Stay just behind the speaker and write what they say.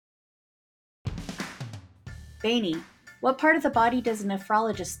Bainey, what part of the body does a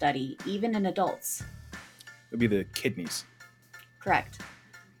nephrologist study, even in adults? It would be the kidneys. Correct.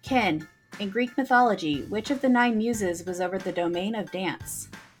 Ken, in Greek mythology, which of the 9 muses was over the domain of dance?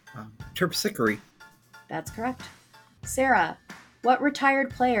 Terpsichore. That's correct. Sarah, what retired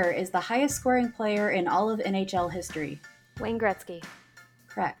player is the highest scoring player in all of NHL history? Wayne Gretzky.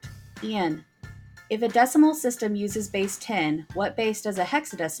 Correct. Ian, if a decimal system uses base 10, what base does a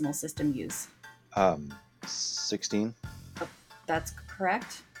hexadecimal system use? 16. That's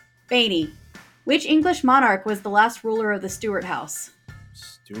correct. Bainey, which English monarch was the last ruler of the Stuart House?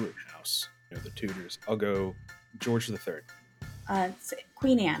 Stuart House. The Tudors. I'll go George III.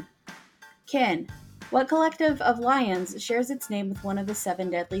 Queen Anne. Ken, what collective of lions shares its name with one of the 7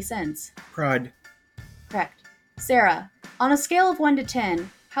 deadly sins? Pride. Correct. Sarah, on a scale of 1 to 10,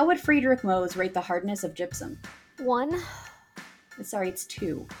 how would Friedrich Mohs rate the hardness of gypsum? 1. Sorry, it's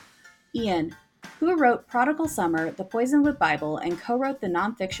 2. Ian, who wrote Prodigal Summer, The Poisonwood Bible, and co-wrote the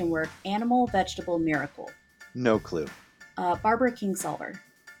nonfiction work Animal, Vegetable, Miracle? No clue. Barbara Kingsolver.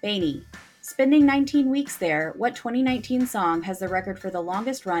 Bainey, spending 19 weeks there, what 2019 song has the record for the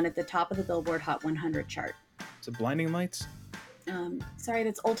longest run at the top of the Billboard Hot 100 chart? Is it Blinding Lights? Sorry,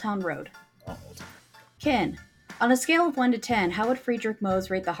 that's Old Town Road. Oh, Old Town. Ken, on a scale of 1 to 10, how would Friedrich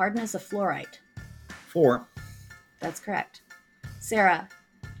Mohs rate the hardness of fluorite? 4. That's correct. Sarah,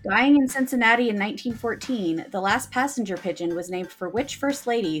 dying in Cincinnati in 1914, the last passenger pigeon was named for which first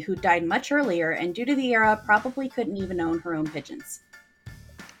lady who died much earlier and due to the era probably couldn't even own her own pigeons?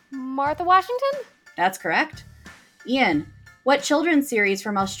 Martha Washington? That's correct. Ian, what children's series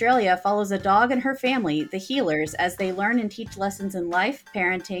from Australia follows a dog and her family, the Healers, as they learn and teach lessons in life,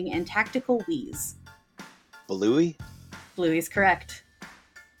 parenting, and tactical wheeze? Bluey? Bluey's correct.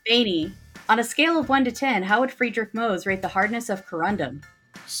 Bainey, on a scale of 1 to 10, how would Friedrich Mohs rate the hardness of corundum?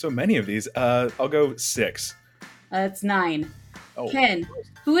 So many of these. I'll go 6. It's 9. Oh. Ken,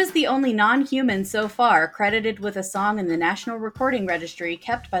 who is the only non-human so far credited with a song in the National Recording Registry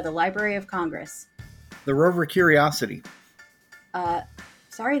kept by the Library of Congress? The Rover Curiosity.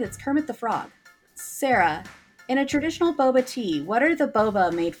 Sorry, that's Kermit the Frog. Sarah, in a traditional boba tea, what are the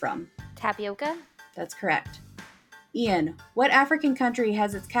boba made from? Tapioca? That's correct. Ian, what African country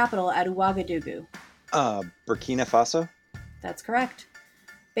has its capital at Ouagadougou? Burkina Faso? That's correct.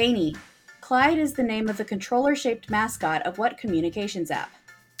 Bainey, Clyde is the name of the controller-shaped mascot of what communications app?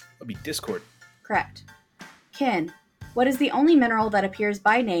 It'll be Discord. Correct. Ken, what is the only mineral that appears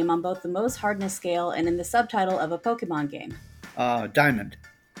by name on both the Mohs hardness scale and in the subtitle of a Pokemon game? Diamond.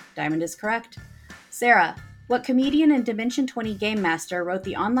 Diamond is correct. Sarah, what comedian and Dimension 20 game master wrote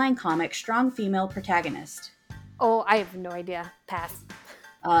the online comic Strong Female Protagonist? Oh, I have no idea. Pass.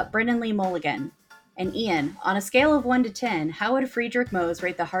 Brendan Lee Mulligan. And Ian, on a scale of 1 to 10, how would Friedrich Mohs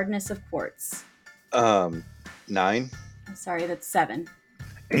rate the hardness of quartz? 9. Sorry, that's 7.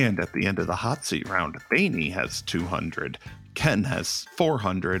 And at the end of the hot seat round, Bainey has 200, Ken has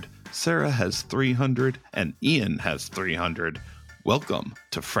 400, Sarah has 300, and Ian has 300. Welcome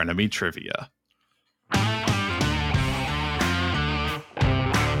to Frenemy Trivia.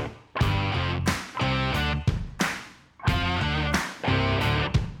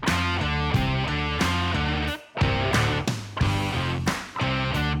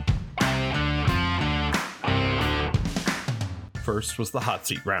 First was the hot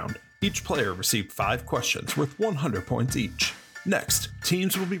seat round. Each player received 5 questions worth 100 points each. Next,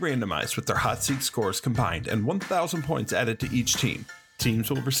 teams will be randomized with their hot seat scores combined and 1,000 points added to each team. Teams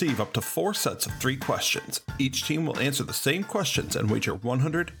will receive up to 4 sets of 3 questions. Each team will answer the same questions and wager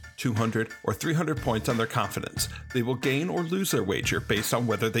 100, 200, or 300 points on their confidence. They will gain or lose their wager based on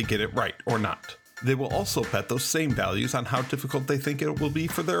whether they get it right or not. They will also bet those same values on how difficult they think it will be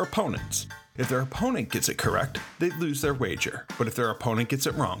for their opponents. If their opponent gets it correct, they lose their wager, but if their opponent gets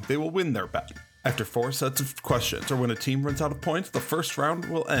it wrong, they will win their bet. After 4 sets of questions, or when a team runs out of points, the first round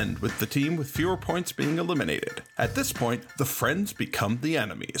will end with the team with fewer points being eliminated. At this point, the friends become the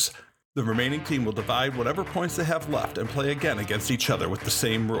enemies. The remaining team will divide whatever points they have left and play again against each other with the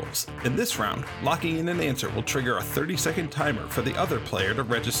same rules. In this round, locking in an answer will trigger a 30-second timer for the other player to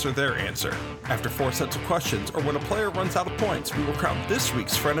register their answer. After 4 sets of questions, or when a player runs out of points, we will crown this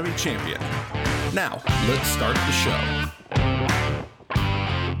week's Frenemy champion. Now, let's start the show.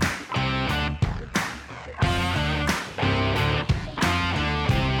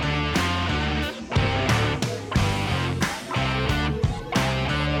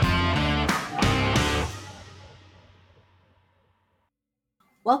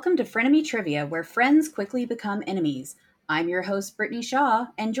 Welcome to Frenemy Trivia, where friends quickly become enemies. I'm your host, Brittany Shaw,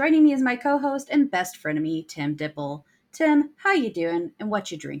 and joining me is my co-host and best frenemy, Tim Dipple. Tim, how you doing, and what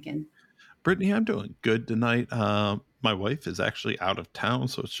you drinking? Brittany, I'm doing good tonight. My wife is actually out of town,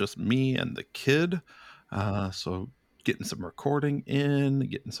 so it's just me and the kid. So getting some recording in,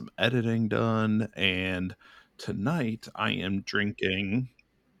 getting some editing done, and tonight I am drinking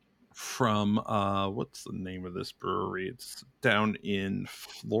from what's the name of this brewery? It's down in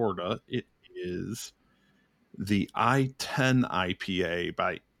Florida. It is the I-10 IPA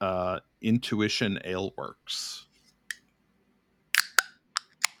by Intuition Ale Works.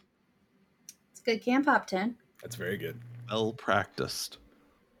 It's good camp hop 10. That's very good. Well practiced.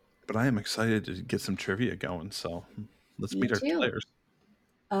 But I am excited to get some trivia going, so let's Me meet our too. players.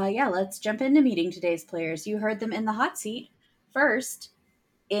 Yeah, let's jump into meeting today's players. You heard them in the hot seat. First,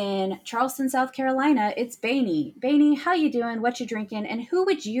 in Charleston, South Carolina, it's Bainey. Bainey, how you doing? What you drinking? And who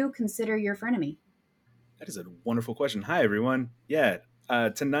would you consider your frenemy? That is a wonderful question. Hi, everyone. Yeah,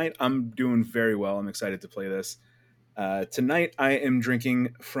 tonight I'm doing very well. I'm excited to play this. Tonight I am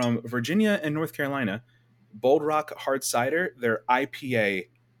drinking from Virginia and North Carolina, Bold Rock Hard Cider, their IPA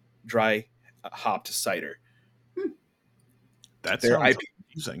dry hopped cider. That Their sounds IP,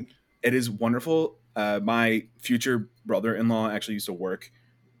 amazing. it is wonderful. My future brother-in-law actually used to work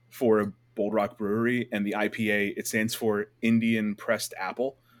for a Bold Rock brewery, and the IPA, it stands for Indian Pressed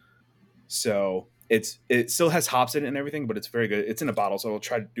Apple. So it still has hops in it and everything, but it's very good. It's in a bottle, so I'll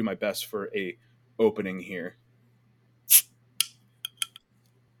try to do my best for a opening here.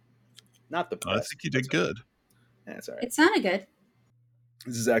 Not the I best. think you did good. That's all right. It sounded good.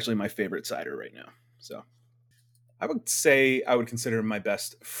 This is actually my favorite cider right now. So I would say I would consider my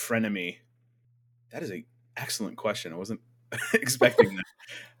best frenemy. That is an excellent question. I wasn't expecting that.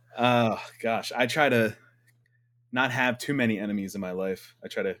 Oh gosh, I try to not have too many enemies in my life. I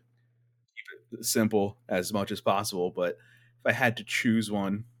try to keep it simple as much as possible. But if I had to choose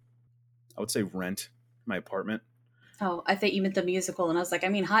one, I would say Rent, my apartment. Oh, I thought you meant the musical, and I was like, I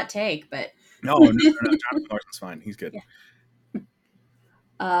mean, hot take, but No, Jonathan Larson's fine. He's good.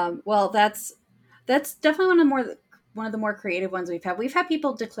 Yeah. Well, that's definitely one of the more creative ones we've had. We've had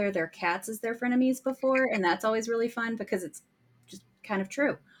people declare their cats as their frenemies before, and that's always really fun because it's just kind of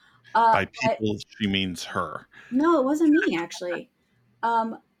true. By But people, she means her. no, it wasn't me actually.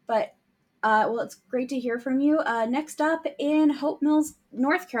 But well, it's great to hear from you. Next up in Hope Mills,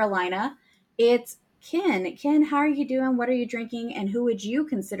 North Carolina, it's Ken. Ken, how are you doing? What are you drinking? And who would you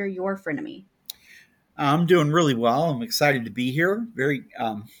consider your frenemy? I'm doing really well. I'm excited to be here. Very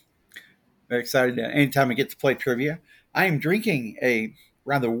excited anytime I get to play trivia. I am drinking a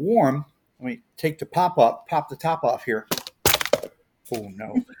rather warm. Let me pop the top off here. Oh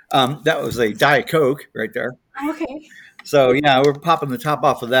no, that was a Diet Coke right there. Okay. So yeah, we're popping the top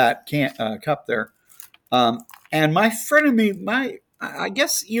off of that cup there. And my frenemy, I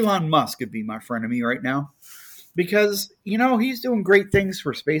guess Elon Musk could be my frenemy right now because he's doing great things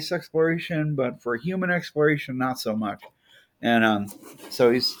for space exploration, but for human exploration, not so much. And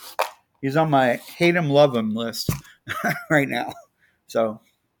so he's on my hate him, love him list right now. So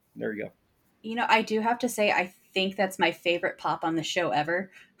there you go. I do have to say, I think that's my favorite pop on the show ever.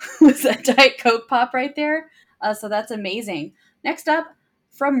 Was that Diet Coke pop right there? So that's amazing. Next up,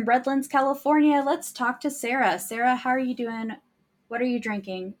 from Redlands, California, let's talk to Sarah. Sarah, how are you doing? What are you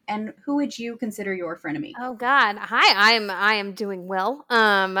drinking? And who would you consider your frenemy? Oh God. Hi, I am doing well.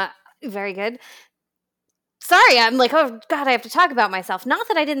 Very good. Sorry, I'm like, oh God, I have to talk about myself. Not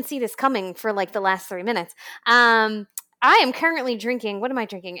that I didn't see this coming for like the last 3 minutes. I am currently drinking, what am I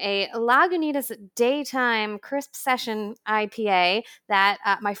drinking? A Lagunitas Daytime Crisp Session IPA that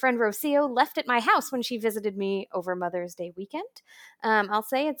my friend Rocio left at my house when she visited me over Mother's Day weekend. I'll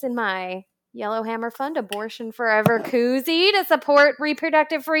say it's in my Yellowhammer Fund Abortion Forever koozie to support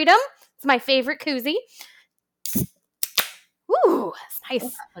reproductive freedom. It's my favorite koozie. Ooh, that's nice. Oh,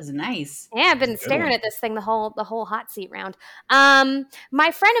 that was nice. Yeah, I've been staring at this thing the whole hot seat round. My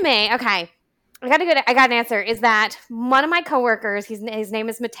frenemy, okay. I got an answer. Is that one of my coworkers? His name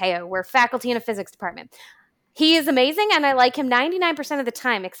is Mateo. We're faculty in a physics department. He is amazing, and I like him 99% of the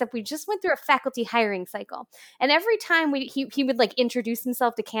time. Except we just went through a faculty hiring cycle, and every time he would like introduce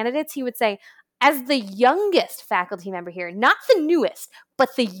himself to candidates, he would say, "As the youngest faculty member here, not the newest, but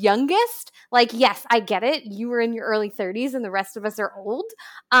the youngest." Like, yes, I get it. You were in your early 30s, and the rest of us are old.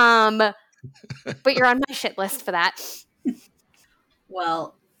 But you're on my shit list for that.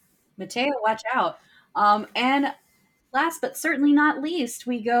 Well, Mateo, watch out. And last but certainly not least,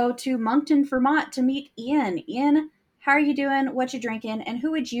 we go to Moncton, Vermont to meet Ian. Ian, how are you doing? What you drinking? And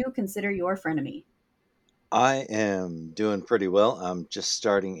who would you consider your frenemy? I am doing pretty well. I'm just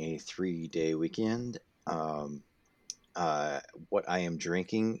starting a 3-day weekend. What I am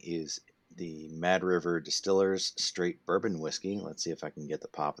drinking is the Mad River Distillers Straight Bourbon Whiskey. Let's see if I can get the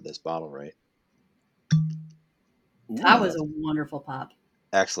pop of this bottle right. That was a wonderful pop.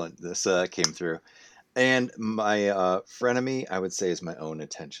 Excellent. This came through. And my frenemy, I would say, is my own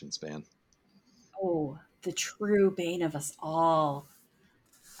attention span. Oh, the true bane of us all.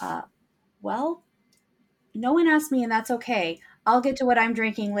 Well, no one asked me, and that's okay. I'll get to what I'm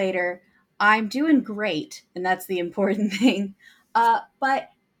drinking later. I'm doing great, and that's the important thing. But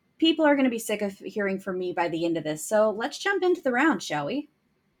people are going to be sick of hearing from me by the end of this, so let's jump into the round, shall we?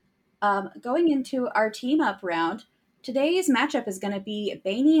 Going into our team up round, today's matchup is going to be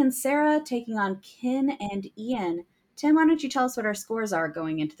Bainey and Sarah taking on Ken and Ian. Tim, why don't you tell us what our scores are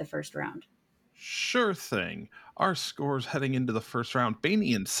going into the first round? Sure thing. Our scores heading into the first round,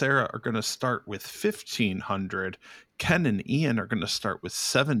 Bainey and Sarah are going to start with 1,500. Ken and Ian are going to start with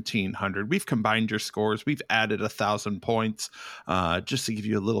 1,700. We've combined your scores. We've added 1,000 points just to give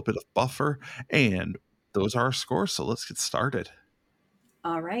you a little bit of buffer. And those are our scores. So let's get started.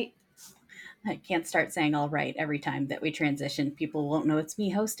 All right. I can't start saying all right every time that we transition. People won't know it's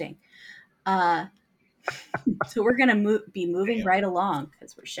me hosting. So we're going to be moving right along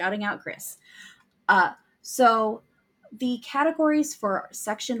because we're shouting out Chris. So the categories for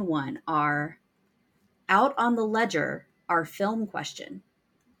section 1 are out on the ledger, our film question,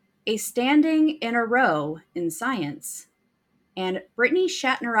 a standing in a row in science, and Brittany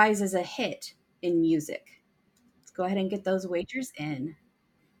Shatnerizes a hit in music. Let's go ahead and get those wagers in.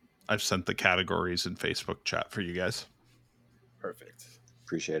 I've sent the categories in Facebook chat for you guys. Perfect.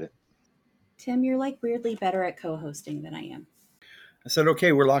 Appreciate it. Tim, you're like weirdly better at co-hosting than I am. I said,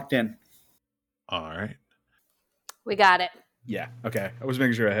 okay, we're locked in. All right. We got it. Yeah. Okay. I was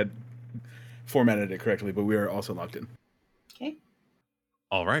making sure I had formatted it correctly, but we are also locked in. Okay.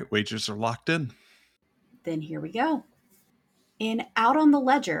 All right. Wagers are locked in. Then here we go. In Out on the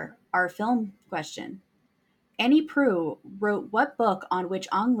Ledger, our film question, Annie Proulx wrote what book on which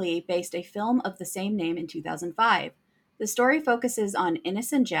Ang Lee based a film of the same name in 2005? The story focuses on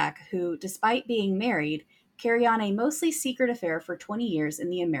Innes and Jack, who, despite being married, carry on a mostly secret affair for 20 years in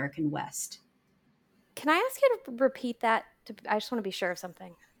the American West. Can I ask you to repeat that? I just want to be sure of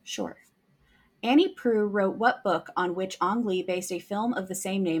something. Sure. Annie Proulx wrote what book on which Ang Lee based a film of the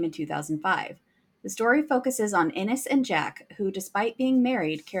same name in 2005? The story focuses on Innes and Jack, who, despite being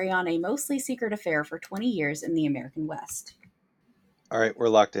married, carry on a mostly secret affair for 20 years in the American West. All right, we're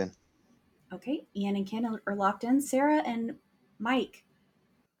locked in. Okay, Ian and Ken are locked in. Sarah and Mike.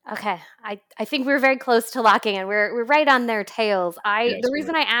 Okay, I think we're very close to locking in. We're right on their tails. Yes, The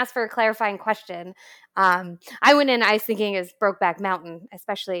reason I asked for a clarifying question, I went in. I was thinking is Brokeback Mountain,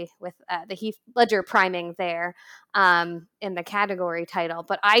 especially with the Heath Ledger priming there in the category title.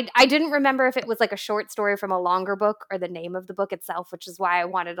 But I didn't remember if it was like a short story from a longer book or the name of the book itself, which is why I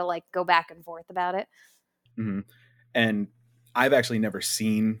wanted to like go back and forth about it. Mm-hmm. And I've actually never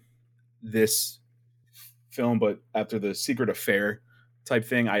seen this film, but after the secret affair type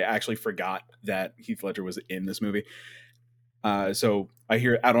thing, I actually forgot that Heath Ledger was in this movie. So I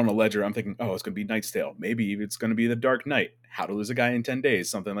hear Out on a Ledger, I'm thinking, oh, it's going to be Knight's Tale. Maybe it's going to be The Dark Knight, How to Lose a Guy in 10 Days,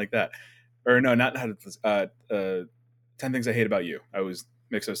 something like that. Or no, not How to 10 Things I Hate About You. I always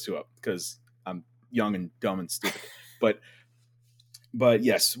mix those two up because I'm young and dumb and stupid. But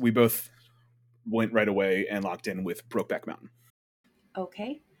yes, we both went right away and locked in with Brokeback Mountain.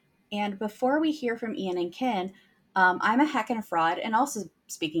 Okay. And before we hear from Ian and Ken, I'm a hack and a fraud. And also,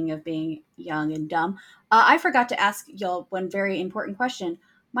 speaking of being young and dumb, I forgot to ask y'all one very important question.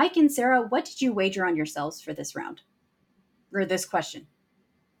 Mike and Sarah, what did you wager on yourselves for this round? Or this question?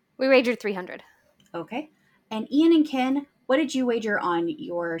 We wagered 300. Okay. And Ian and Ken, what did you wager on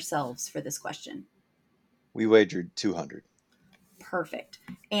yourselves for this question? We wagered 200. Perfect.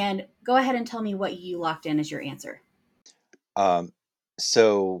 And go ahead and tell me what you locked in as your answer.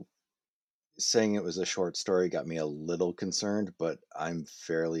 So saying it was a short story got me a little concerned, but I'm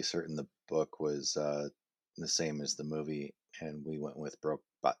fairly certain the book was the same as the movie, and we went with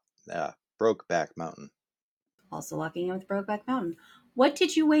Brokeback Mountain. Also locking in with Brokeback Mountain. What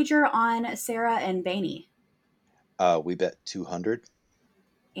did you wager on Sarah and Bainey? We bet 200.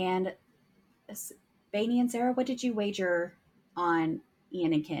 And Bainey and Sarah, what did you wager on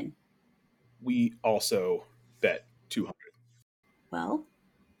Ian and Ken? We also bet 200. Well,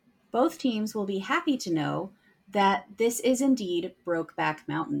 both teams will be happy to know that this is indeed Brokeback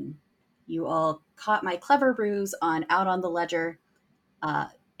Mountain. You all caught my clever ruse on Out on the Ledger.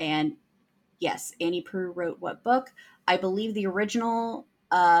 And yes, Annie Proulx wrote what book? I believe the original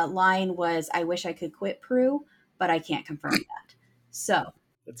line was, I wish I could quit Proulx, but I can't confirm that. So.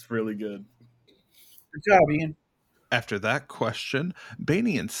 That's really good. Good job, Ian. After that question,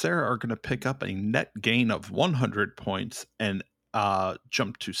 Bainey and Sarah are going to pick up a net gain of 100 points and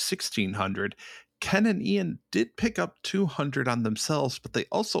jump to 1,600. Ken and Ian did pick up 200 on themselves, but they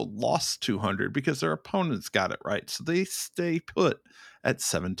also lost 200 because their opponents got it right. So they stay put at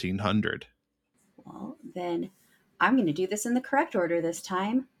 1,700. Well, then I'm going to do this in the correct order this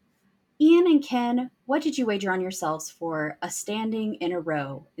time. Ian and Ken, what did you wager on yourselves for a standing in a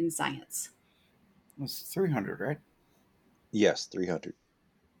row in science? It's 300, right? Yes, 300.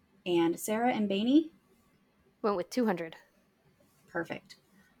 And Sarah and Bainey? Went with 200. Perfect.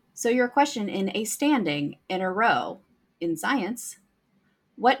 So your question in a standing in a row in science: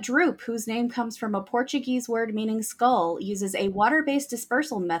 what drupe, whose name comes from a Portuguese word meaning skull, uses a water-based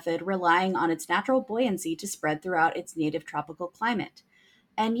dispersal method relying on its natural buoyancy to spread throughout its native tropical climate?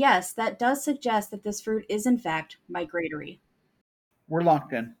 And yes, that does suggest that this fruit is in fact migratory. We're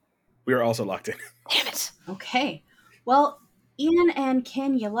locked in. We are also locked in. Damn it. Okay. Well, Ian and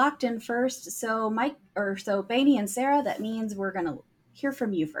Ken, you locked in first. So Bainey and Sarah, that means we're gonna hear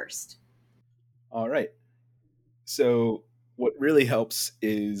from you first. All right. So what really helps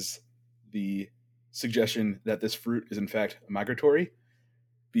is the suggestion that this fruit is in fact migratory,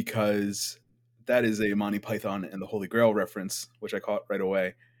 because that is a Monty Python and the Holy Grail reference, which I caught right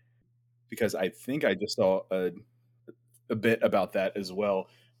away, because I think I just saw a bit about that as well.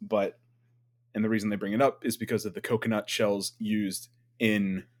 And the reason they bring it up is because of the coconut shells used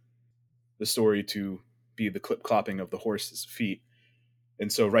in the story to be the clip-clopping of the horse's feet.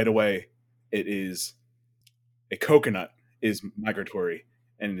 And so right away, it is a coconut is migratory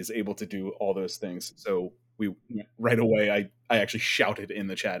and is able to do all those things. So we right away, I actually shouted in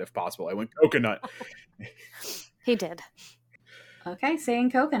the chat if possible. I went coconut. He did. Okay,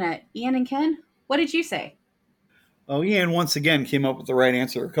 saying coconut. Ian and Ken, what did you say? Oh, Ian once again came up with the right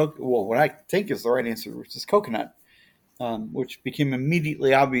answer. Well, what I think is the right answer, which is coconut, which became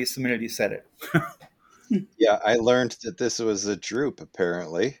immediately obvious the minute he said it. Yeah, I learned that this was a drupe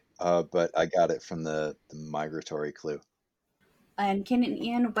apparently, but I got it from the migratory clue. And Ken and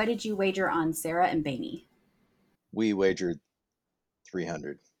Ian, what did you wager on Sarah and Bainey? We wagered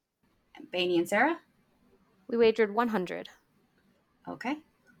 300. Bainey and Sarah? We wagered 100. Okay.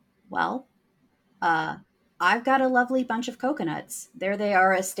 Well, I've got a lovely bunch of coconuts. There they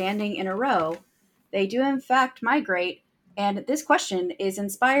are, standing in a row. They do, in fact, migrate. And this question is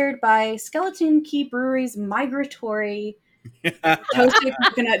inspired by Skeleton Key Brewery's migratory toasted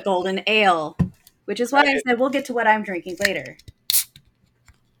coconut golden ale, which is why I said we'll get to what I'm drinking later.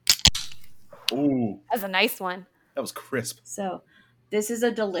 Ooh, That's a nice one. that was crisp. So, this is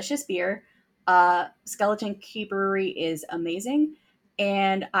a delicious beer. Skeleton Key Brewery is amazing.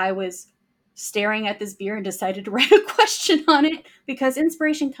 And I was staring at this beer and decided to write a question on it because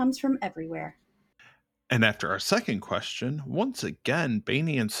inspiration comes from everywhere. And after our second question, once again,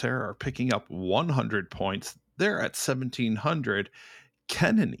 Bainey and Sarah are picking up 100 points. They're at 1,700.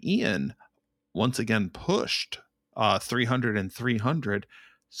 Ken and Ian once again pushed 300 and 300.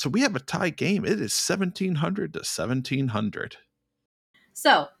 So we have a tie game. It is 1,700 to 1,700.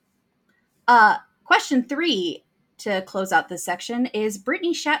 So, question 3 to close out this section is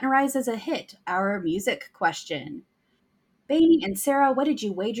Britney Shatnerize as a hit, our music question. Bainey and Sarah, what did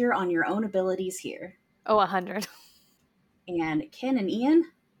you wager on your own abilities here? Oh, 100. And Ken and Ian?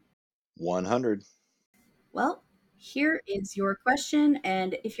 100. Well, here is your question,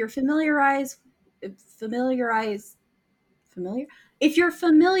 and if you're familiar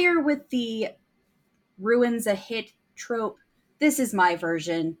with the ruins a hit trope, this is my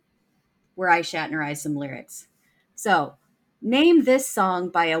version where I Shatnerize some lyrics. So, name this song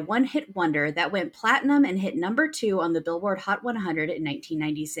by a one-hit wonder that went platinum and hit number 2 on the Billboard Hot 100 in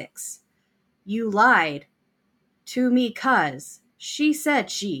 1996. You lied to me 'cause she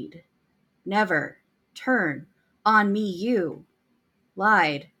said she'd never turn on me. You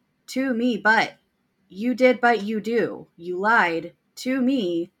lied to me, but you did, but you do. You lied to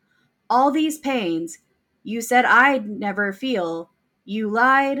me. All these pains you said I'd never feel. You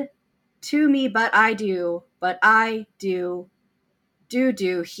lied to me, but I do. But I do.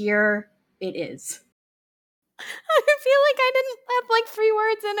 Do. Here it is. I feel like I didn't have like 3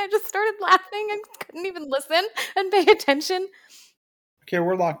 words in. I just started laughing and couldn't even listen and pay attention. Okay,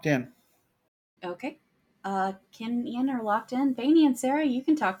 we're locked in. Okay. Ken and Ian are locked in. Bainey and Sarah, you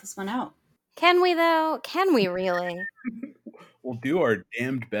can talk this one out. Can we though? Can we really? We'll do our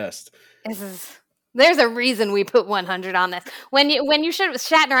damned best. There's a reason we put 100 on this. When you should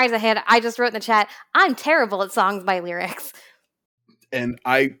Shatnerize a hit, I just wrote in the chat, I'm terrible at songs by lyrics. And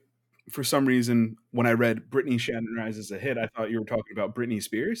I, for some reason, when I read Britney Shatnerize as a hit, I thought you were talking about Britney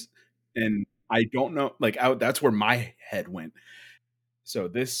Spears. And I don't know. Like, that's where my head went. So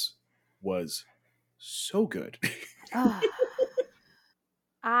this was so good.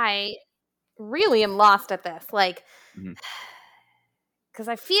 I really am lost at this. Like, Mhm. because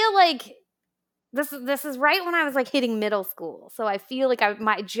I feel like this is right when I was like hitting middle school. So I feel like I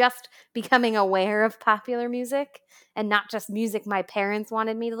might just becoming aware of popular music and not just music my parents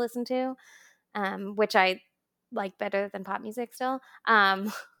wanted me to listen to, which I like better than pop music still.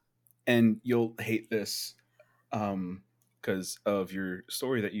 And you'll hate this because of your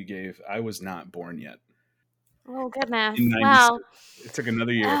story that you gave. I was not born yet. Oh goodness. In 96. Well, It took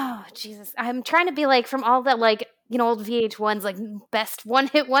another year. oh Jesus. I'm trying to be like from all the like, old VH1s, like best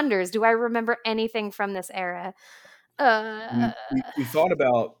one-hit wonders. Do I remember anything from this era? We thought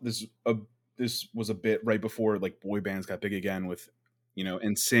about this. This was a bit right before like boy bands got big again with,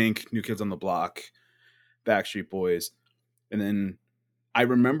 NSYNC, New Kids on the Block, Backstreet Boys, and then I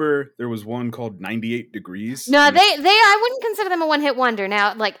remember there was one called 98 Degrees. No, I wouldn't consider them a one-hit wonder.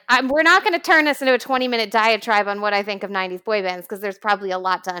 Now, like, we're not going to turn this into a 20-minute diatribe on what I think of 90s boy bands because there's probably a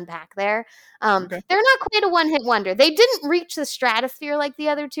lot to unpack there. Okay. They're not quite a one-hit wonder. They didn't reach the stratosphere like the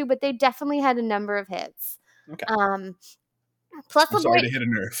other two, but they definitely had a number of hits. Okay. Plus, I'm sorry to hit a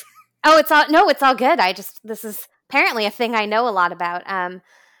nerve. Oh, it's all good. This is apparently a thing I know a lot about.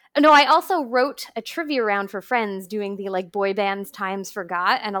 No, I also wrote a trivia round for friends doing the like boy bands times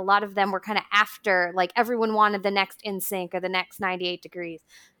forgot, and a lot of them were kind of after like everyone wanted the next NSYNC or the next 98 Degrees.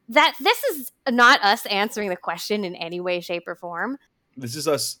 This is not us answering the question in any way, shape, or form. This is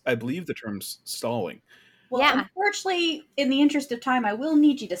us. I believe the term's stalling. Well, Yeah. Unfortunately, in the interest of time, I will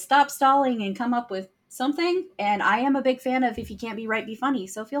need you to stop stalling and come up with something. And I am a big fan of if you can't be right, be funny.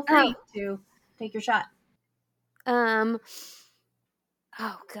 So feel free to take your shot.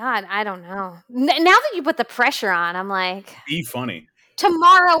 Oh God, I don't know. Now that you put the pressure on, I'm like, Be funny.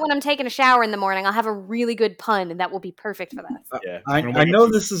 Tomorrow when I'm taking a shower in the morning, I'll have a really good pun, and that will be perfect for this. Yeah. I know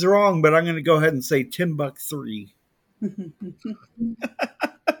this is wrong, but I'm going to go ahead and say Timbuk 3.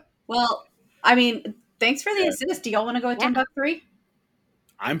 Well, I mean, thanks for the assist. Do y'all want to go with Timbuk 3?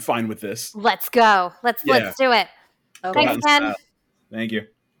 I'm fine with this. Let's go. Let's do it. Okay. Thanks, Ken. Thank you.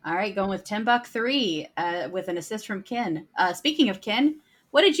 All right, going with Timbuk 3 with an assist from Ken. Speaking of Ken,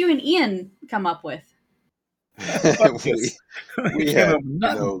 what did you and Ian come up with? we had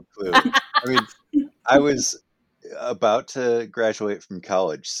no clue. I mean, I was about to graduate from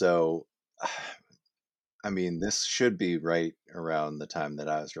college, so I mean, this should be right around the time that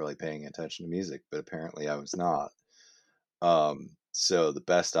I was really paying attention to music, but apparently I was not. So the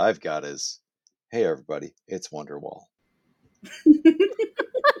best I've got is, hey everybody, it's Wonderwall.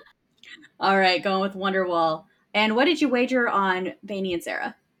 All right, going with Wonderwall. And what did you wager on Bainey and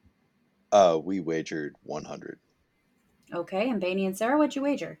Sarah? We wagered 100. Okay, and Bainey and Sarah, what'd you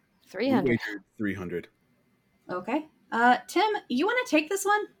wager? 300. We wagered 300. Okay. Tim, you want to take this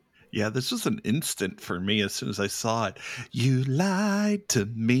one? Yeah, this was an instant for me as soon as I saw it. You lied to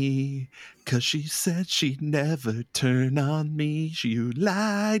me because she said she'd never turn on me. You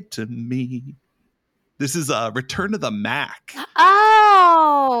lied to me. This is Return of the Mac.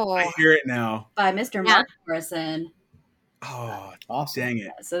 Oh! I hear it now. By Mr. Mark Morrison. Oh, awesome. Dang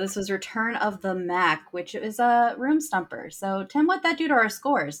it. So this was Return of the Mac, which is a room stumper. So, Tim, what'd that do to our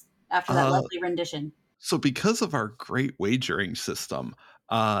scores after that lovely rendition? So because of our great wagering system,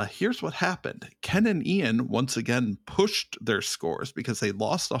 here's what happened. Ken and Ian once again pushed their scores because they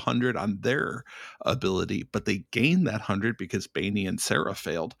lost 100 on their ability, but they gained that 100 because Bainey and Sarah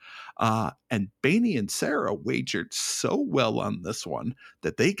failed. And Bainey and Sarah wagered so well on this one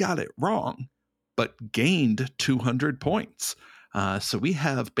that they got it wrong, but gained 200 points. So we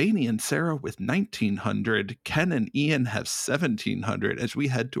have Bainey and Sarah with 1,900. Ken and Ian have 1,700 as we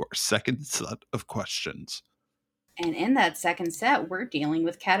head to our second set of questions. And in that second set, we're dealing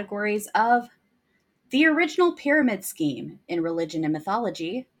with categories of the original pyramid scheme in religion and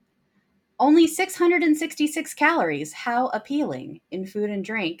mythology, only 666 calories, how appealing in food and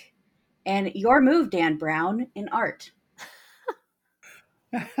drink, and your move, Dan Brown, in art.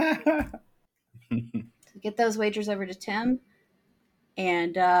 Get those wagers over to Tim.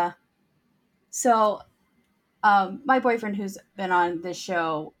 And my boyfriend, who's been on this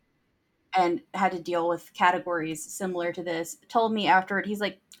show and had to deal with categories similar to this, told me afterward, he's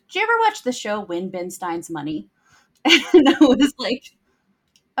like, did you ever watch the show Win Ben Stein's Money? And I was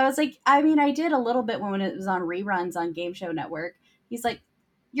like, I mean, I did a little bit when it was on reruns on Game Show Network. He's like,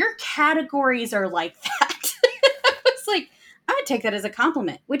 your categories are like that. I was like, I would take that as a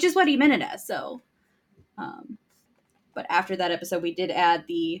compliment, which is what he meant it as. So, but after that episode, we did add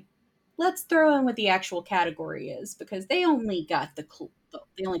let's throw in what the actual category is because they only got the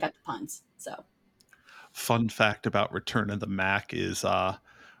they only got the puns. So Fun fact about Return of the Mac is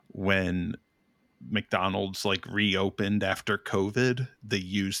when McDonald's like reopened after COVID, they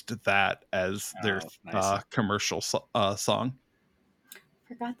used that as their Nice. commercial song.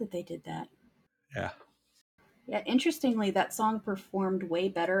 forgot that they did that. Yeah. Yeah, interestingly, that song performed way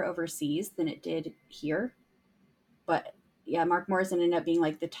better overseas than it did here. But yeah, Mark Morrison ended up being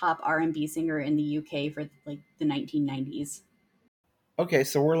like the top R&B singer in the UK for like the 1990s. Okay,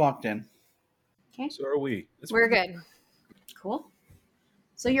 so we're locked in. Okay, So are we. That's We're pretty good. cool.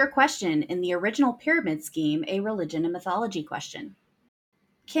 So your question: in the original pyramid scheme, a religion and mythology question.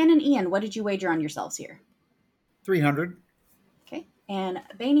 Ken and Ian, what did you wager on yourselves here? 300. Okay, and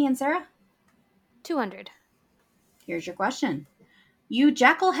Bainey and Sarah, 200. here's your question. You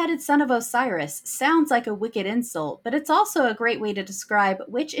jackal-headed son of Osiris sounds like a wicked insult, but it's also a great way to describe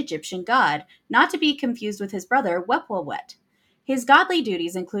which Egyptian god, not to be confused with his brother Wepwawet. His godly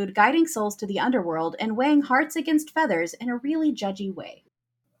duties include guiding souls to the underworld and weighing hearts against feathers in a really judgy way.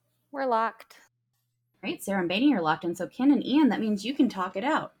 We're locked. Right, Sarah and Bainey are locked in, so Ken and Ian, that means you can talk it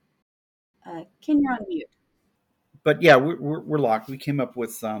out. Ken, you're on mute. But yeah, we're locked. We came up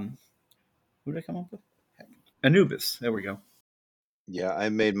with who did I come up with? Anubis. There we go. Yeah, I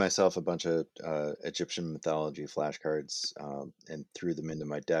made myself a bunch of Egyptian mythology flashcards and threw them into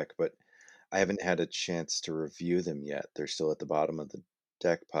my deck, but I haven't had a chance to review them yet. They're still at the bottom of the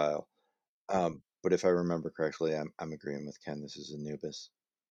deck pile. But if I remember correctly, I'm agreeing with Ken. This is Anubis.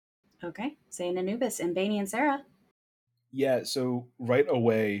 Okay, saying Anubis, and Bainey and Sarah. Yeah, so right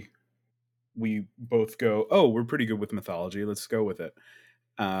away we both go, oh, we're pretty good with mythology. Let's go with it.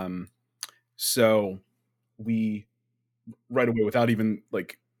 So we right away, without even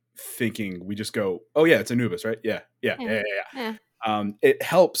like thinking, we just go, oh yeah, it's Anubis, right? Yeah. Yeah. It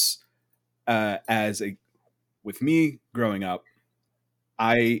helps as a with me growing up.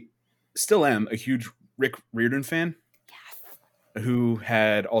 I still am a huge Rick Riordan fan who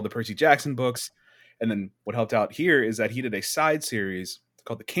had all the Percy Jackson books. And then what helped out here is that he did a side series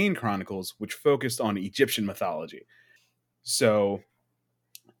called the Kane Chronicles, which focused on Egyptian mythology. So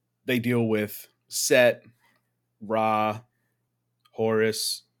they deal with Set, Ra,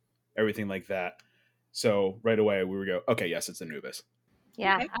 Horus, everything like that. So right away we would go, okay, yes, it's Anubis.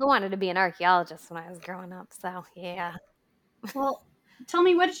 Yeah, Okay. I wanted to be an archaeologist when I was growing up, so yeah. Well, tell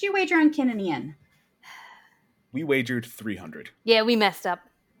me, what did you wager on Ken and Ian? We wagered 300. Yeah, we messed up.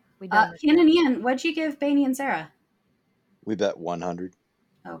 We done Ken and Ian, what'd you give Bainey and Sarah? We bet 100.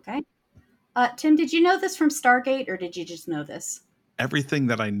 Okay. Tim, did you know this from Stargate, or did you just know this? Everything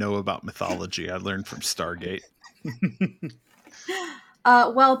that I know about mythology, I learned from Stargate.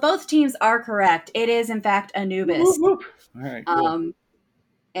 Well, both teams are correct. It is, in fact, Anubis. Whoop, whoop. All right. Cool.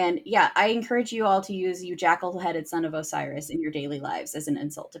 And yeah, I encourage you all to use "you jackal-headed son of Osiris" in your daily lives as an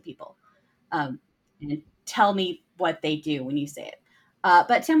insult to people. And tell me what they do when you say it.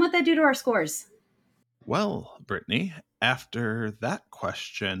 But Tim, what'd that do to our scores? Well, Brittany, after that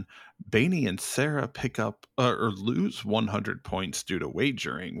question, Bainey and Sarah pick up or lose 100 points due to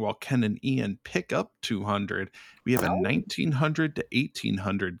wagering, while Ken and Ian pick up 200. We have a 1900 to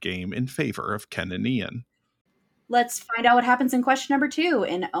 1800 game in favor of Ken and Ian. Let's find out what happens in question number 2.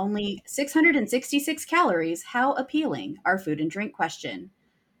 In only 666 calories, how appealing? Our food and drink question.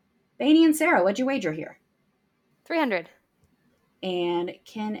 Bainey and Sarah, what'd you wager here? 300. And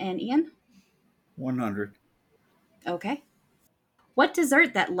Ken and Ian? 100. Okay. What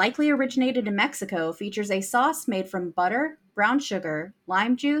dessert that likely originated in Mexico features a sauce made from butter, brown sugar,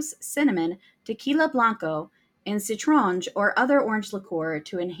 lime juice, cinnamon, tequila blanco, and citronge or other orange liqueur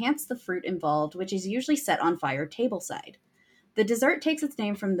to enhance the fruit involved, which is usually set on fire tableside? The dessert takes its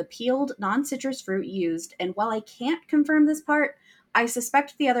name from the peeled, non-citrus fruit used, and while I can't confirm this part, I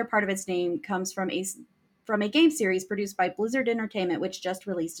suspect the other part of its name comes from a game series produced by Blizzard Entertainment, which just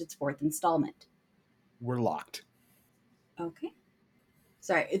released its 4th installment. We're locked. Okay.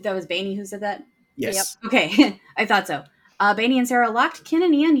 Sorry, that was Bainey who said that? Yes. Yep. Okay, I thought so. Bainey and Sarah locked. Ken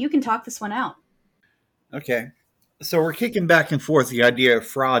and Ian, you can talk this one out. Okay. So we're kicking back and forth the idea of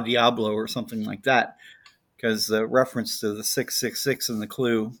Fra Diablo or something like that, because the reference to the 666 in the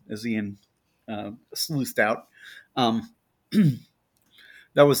clue, as Ian sleuthed out,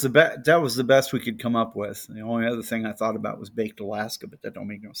 that was the best we could come up with. The only other thing I thought about was Baked Alaska, but that don't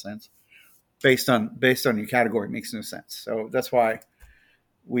make no sense. Based on your category, it makes no sense. So that's why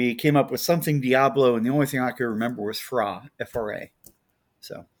we came up with something Diablo, and the only thing I could remember was Fra, F-R-A.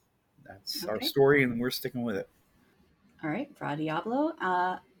 So that's our story, and we're sticking with it. All right, Fra Diablo.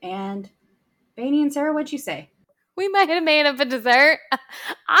 And Bainey and Sarah, what'd you say? We might have made up a dessert.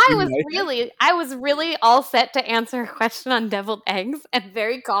 I We was might have. really all set to answer a question on deviled eggs and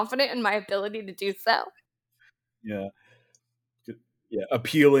very confident in my ability to do so. Yeah. Yeah.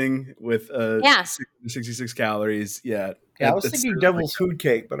 Appealing with Yeah. 66 calories. Yeah. Yeah, I was That's thinking certainly devil's food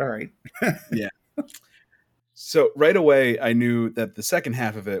cake, but all right. yeah. So right away, I knew that the second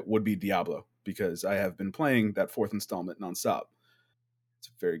half of it would be Diablo because I have been playing that fourth installment nonstop. It's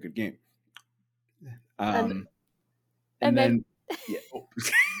a very good game. And And then then yeah. Oh.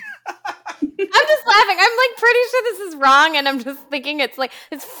 I'm just laughing. I'm like pretty sure this is wrong, and I'm just thinking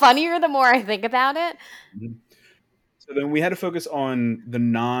it's funnier the more I think about it. Mhm. So then we had to focus on the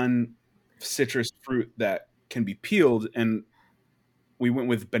non-citrus fruit that can be peeled, and we went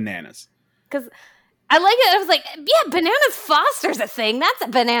with bananas. Because I like it. I was like, yeah, bananas Foster's a thing. That's a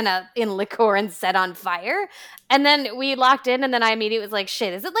banana in liqueur and set on fire. And then we locked in, and then I immediately was like,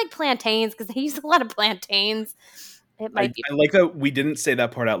 shit, is it like plantains? Because they use a lot of plantains. It might be. I like that we didn't say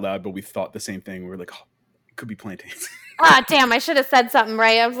that part out loud, but we thought the same thing. We were like, oh, it could be plantains. Ah, damn, I should have said something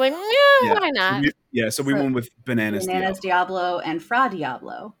right. I was like, yeah, why not? So we went with bananas. Diablo and Fra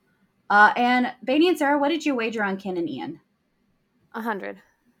Diablo. And Beatty and Sarah, what did you wager on Ken and Ian? 100.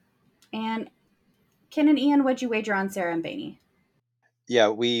 And Ken and Ian, what'd you wager on Sarah and Beatty? Yeah,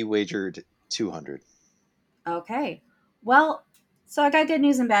 we wagered 200. Okay. Well, so I got good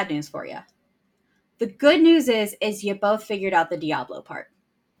news and bad news for you. The good news is you both figured out the Diablo part.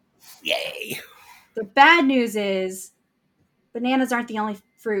 Yay! The bad news is bananas aren't the only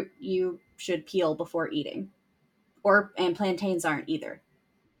fruit you should peel before eating, and plantains aren't either.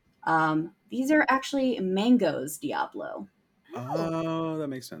 These are actually mangoes, Diablo. Oh, that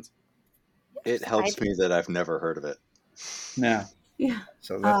makes sense. It helps me that I've never heard of it. Yeah. Yeah.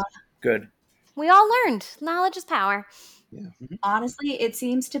 So that's good. We all learned. Knowledge is power. Yeah. Honestly, it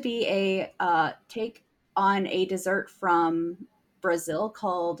seems to be a take on a dessert from Brazil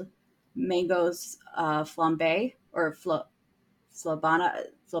called mangoes flambe or flabana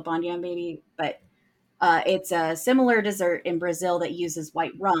maybe, but it's a similar dessert in Brazil that uses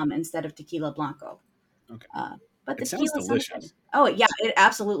white rum instead of tequila blanco. Okay. But the It sounds tequila delicious. sounds good. Oh yeah, it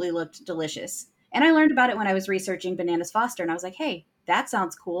absolutely looked delicious. And I learned about it when I was researching bananas Foster, and I was like, hey, that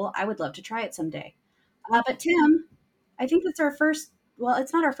sounds cool. I would love to try it someday. But Tim, I think it's our first. Well,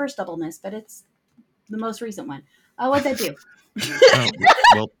 it's not our first double miss, but it's the most recent one. What'd that do?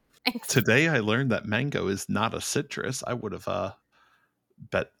 Well, today I learned that mango is not a citrus. I would have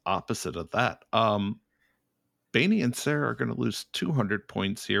bet opposite of that. Bainey and Sarah are going to lose 200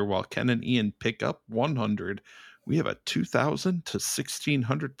 points here, while Ken and Ian pick up 100. We have a 2,000 to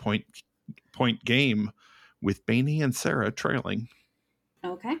 1,600 point game with Bainey and Sarah trailing.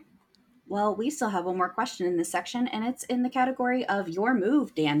 Okay. Well, we still have one more question in this section, and it's in the category of Your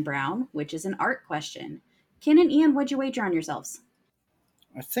Move, Dan Brown, which is an art question. Ken and Ian, what'd you wager on yourselves?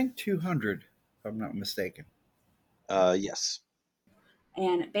 I think 200, if I'm not mistaken. Yes.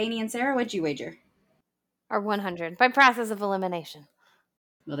 And Bainey and Sarah, what'd you wager? Or 100 by process of elimination.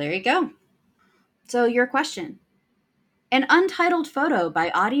 Well, there you go. So, your question. An untitled photo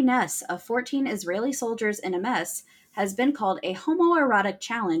by Adi Ness of 14 Israeli soldiers in a mess has been called a homoerotic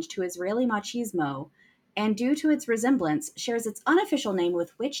challenge to Israeli machismo, and due to its resemblance, shares its unofficial name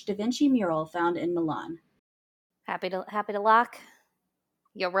with which Da Vinci mural found in Milan? Happy to lock?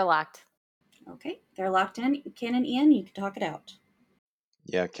 Yeah, we're locked. Okay, they're locked in. Ken and Ian, you can talk it out.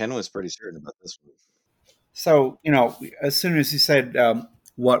 Yeah, Ken was pretty certain about this one. So, as soon as he said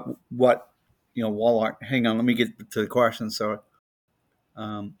what wall art, hang on, let me get to the question. So,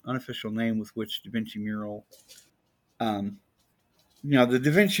 unofficial name with which Da Vinci mural. The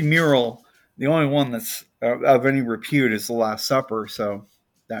Da Vinci mural, the only one that's of any repute is the Last Supper. So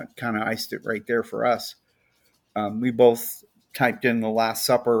that kind of iced it right there for us. We both typed in the Last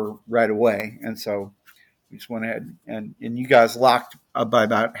Supper right away. And so we just went ahead and you guys locked by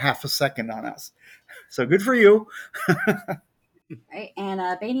about half a second on us. So good for you. Right, and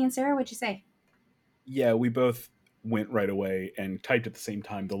Bainey and Sarah, what'd you say? Yeah, we both went right away and typed at the same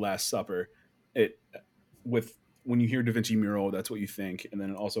time the Last Supper. When you hear Da Vinci mural, that's what you think, and then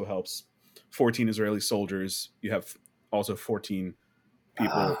it also helps 14 Israeli soldiers. You have also 14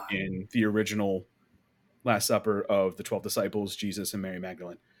 people in the original Last Supper of the 12 disciples, Jesus and Mary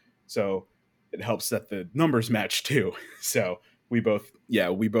Magdalene. So it helps that the numbers match too. So we both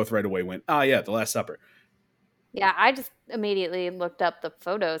right away went, the Last Supper. Yeah, I just immediately looked up the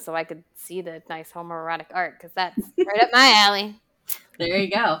photo so I could see the nice homoerotic art because that's right up my alley. There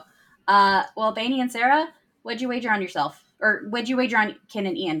you go. Well, Bainey and Sarah, what'd you wager on yourself? Or what'd you wager on Ken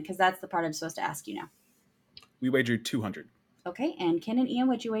and Ian? Because that's the part I'm supposed to ask you now. We wagered 200. Okay, and Ken and Ian,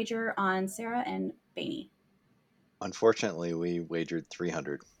 what'd you wager on Sarah and Bainey? Unfortunately, we wagered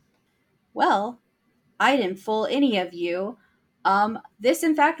 300. Well, I didn't fool any of you. This,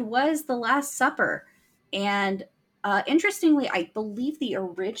 in fact, was The Last Supper. And interestingly, I believe the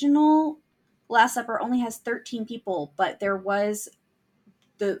original Last Supper only has 13 people, but there was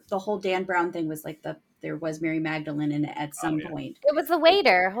the whole Dan Brown thing was like there was Mary Magdalene in it at some yeah. point. It was the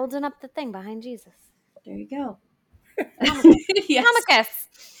waiter holding up the thing behind Jesus. There you go. Amicus. Yes. Amicus.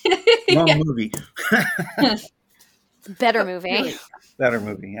 Wrong Yeah. movie. It's a better movie. Really. Better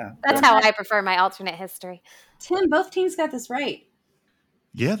movie, yeah. That's how I prefer my alternate history. Tim, both teams got this right.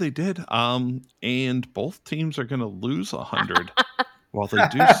 Yeah, they did. And both teams are going to lose 100 while they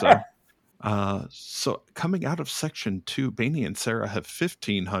do so. So coming out of section 2, Bainey and Sarah have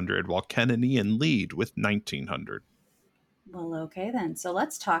 1,500, while Ken and Ian lead with 1,900. Well, okay then. So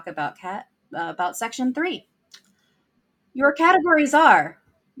let's talk about section 3. Your categories are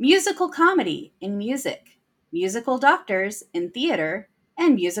musical comedy in music, musical doctors in theater,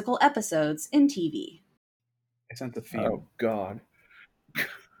 and musical episodes in TV. I sent the theme. Oh, God.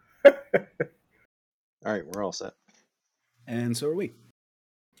 All right, we're all set. And so are we.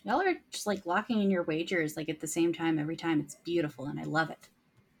 Y'all are just like locking in your wagers like at the same time every time. It's beautiful and I love it.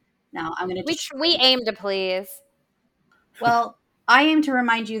 Now I'm going to We aim to please. Well, I aim to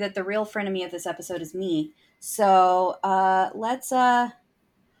remind you that the real frenemy of this episode is me. So let's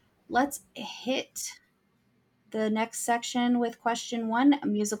hit the next section with question 1,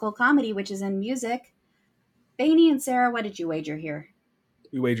 musical comedy, which is in music. Bainey and Sarah, what did you wager here?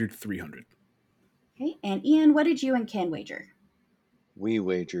 We wagered 300. Okay, and Ian, what did you and Ken wager? We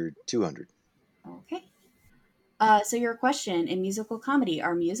wagered 200. Okay. So your question in musical comedy,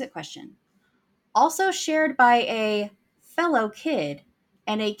 our music question. Also shared by a fellow kid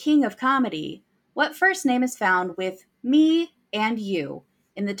and a king of comedy, what first name is found with me and you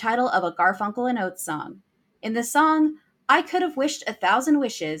in the title of a Garfunkel and Oates song? In the song, I could have wished 1,000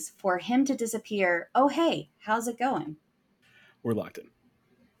 wishes for him to disappear. Oh, hey, how's it going? We're locked in.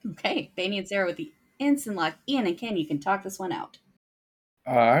 Okay, Bainey and Sarah with the instant lock. Ian and Ken, you can talk this one out.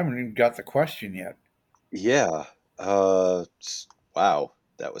 I haven't even got the question yet. Yeah. Wow,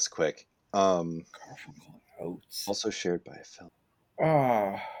 that was quick. Garfunkel and Oates. Also shared by a fellow.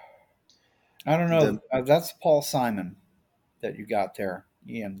 I don't know. That's Paul Simon that you got there,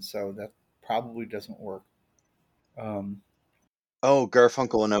 Ian. So that probably doesn't work. Oh,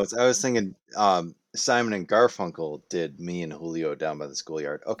 Garfunkel and Oates. I was thinking Simon and Garfunkel did Me and Julio Down by the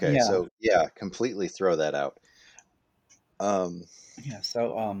Schoolyard. Okay, Yeah. so yeah, completely throw that out. Yeah.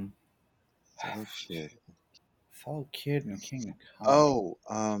 So fellow kid and king of comedy.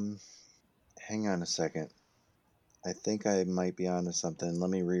 Oh, hang on a second. I think I might be onto something. Let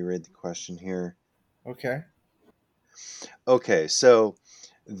me reread the question here. Okay. Okay, so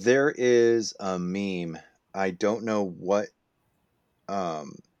there is a meme. I don't know what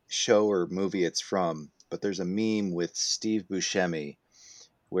show or movie it's from, but there's a meme with Steve Buscemi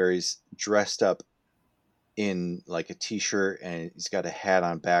where he's dressed up in like a t-shirt and he's got a hat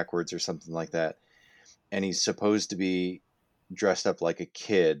on backwards or something like that, and he's supposed to be dressed up like a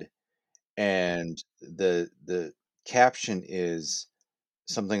kid, and the caption is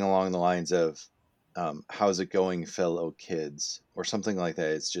something along the lines of how's it going, fellow kids, or something like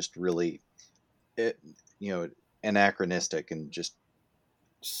that. It's just really it, anachronistic and just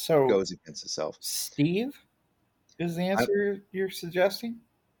So goes against itself. Steve is the answer you're suggesting?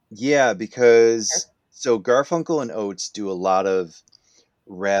 Yeah, because so Garfunkel and Oates do a lot of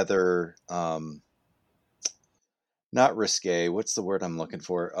rather not risque, what's the word I'm looking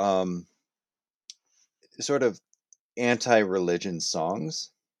for? Sort of anti-religion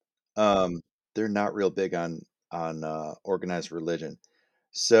songs. They're not real big on organized religion.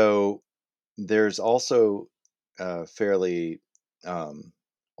 So there's also a fairly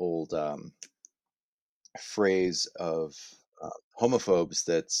old phrase of homophobes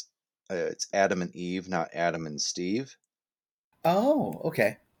that's it's Adam and Eve, not Adam and Steve. Oh,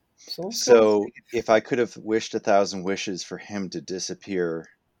 okay. So let's go with So Steve. if I could have wished 1,000 wishes for him to disappear,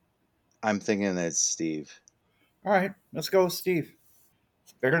 I'm thinking that it's Steve. All right, let's go with Steve.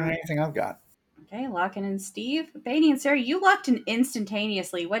 It's bigger than Okay. anything I've got. Okay, locking in Steve. Bainey and Sarah, you locked in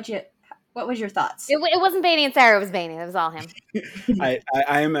instantaneously. What was your thoughts? It wasn't Bainey and Sarah. It was Bainey. It was all him.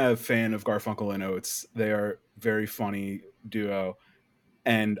 I am a fan of Garfunkel and Oates. They are very funny duo,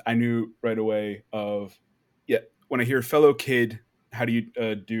 and I knew right away when I hear fellow kid, how do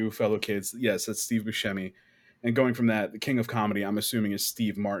you do fellow kids? Yes, that's Steve Buscemi, and going from that, the king of comedy, I'm assuming is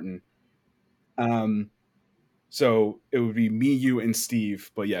Steve Martin. So it would be me, you, and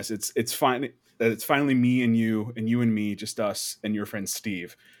Steve. But yes, it's fine that it's finally me and you and me, just us and your friend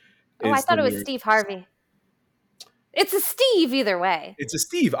Steve. Oh, I Is the thought it was lyric. Steve Harvey. It's a Steve either way. It's a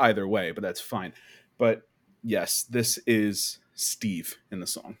Steve either way, but that's fine. But yes, this is Steve in the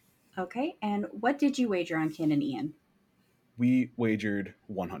song. Okay, and what did you wager on Ken and Ian? We wagered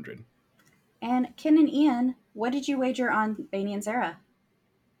 100. And Ken and Ian, what did you wager on Bainey and Sarah?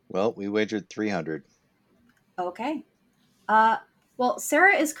 Well, we wagered 300. Okay. Well,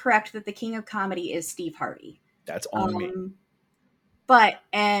 Sarah is correct that the king of comedy is Steve Harvey. That's on me. But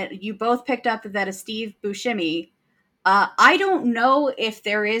you both picked up that a Steve Buscemi. I don't know if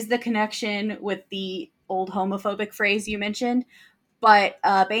there is the connection with the old homophobic phrase you mentioned, but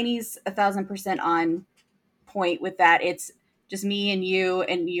Bainey's 1,000% on point with that. It's just me and you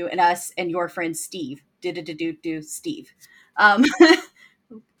and us and your friend Steve. Do Steve. And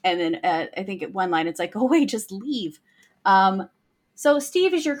then I think at one line it's like, oh wait, just leave. So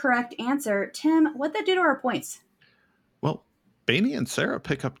Steve is your correct answer. Tim, what'd that do to our points? Well, Bainey and Sarah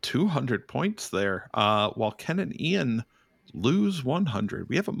pick up 200 points there, while Ken and Ian lose 100.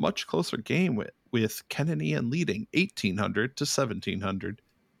 We have a much closer game with Ken and Ian leading 1,800 to 1,700.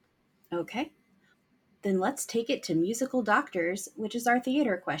 Okay. Then let's take it to musical doctors, which is our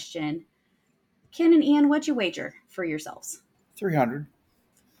theater question. Ken and Ian, what'd you wager for yourselves? 300.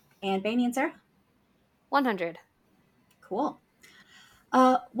 And Bainey and Sarah? 100. Cool.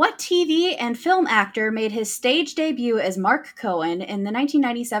 What TV and film actor made his stage debut as Mark Cohen in the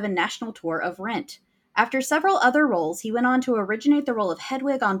 1997 national tour of Rent? After several other roles, he went on to originate the role of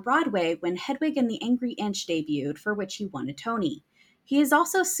Hedwig on Broadway when Hedwig and the Angry Inch debuted, for which he won a Tony. He has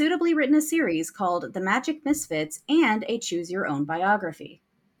also suitably written a series called The Magic Misfits and a Choose Your Own biography.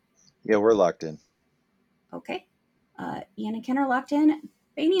 Yeah, we're locked in. Okay. Ian and Ken are locked in.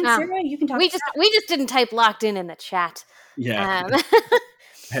 Bainey and Sarah, you can talk. We just didn't type locked in the chat. Yeah. I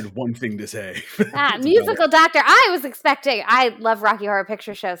had one thing to say. Musical doctor. I love Rocky Horror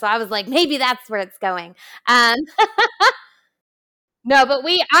Picture Show, so I was like, maybe that's where it's going. No, but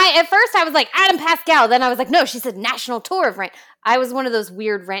at first I was like, Adam Pascal. Then I was like, no, she said national tour of Rent. I was one of those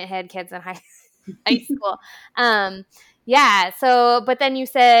weird rent head kids in high school. Yeah, so, but then you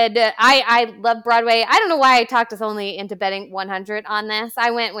said, I love Broadway. I don't know why I talked us only into betting 100 on this.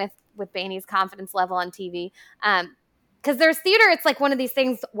 I went with Bainey's confidence level on TV. Because there's theater, it's like one of these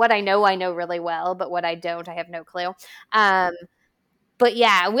things, what I know really well, but what I don't, I have no clue. But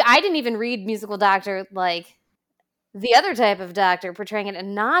yeah, I didn't even read musical doctor like the other type of doctor, portraying it in a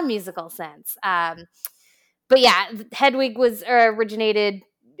non-musical sense. But yeah, Hedwig was originated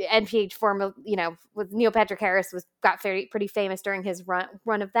NPH form, with Neil Patrick Harris got pretty famous during his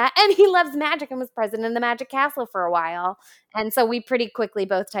run of that, and he loves magic and was president of the Magic Castle for a while, and so we pretty quickly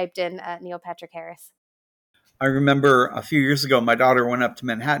both typed in Neil Patrick Harris. I remember a few years ago, my daughter went up to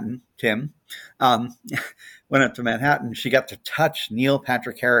Manhattan. Tim went up to Manhattan. She got to touch Neil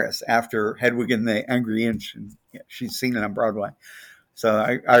Patrick Harris after Hedwig and the Angry Inch, and she's seen it on Broadway.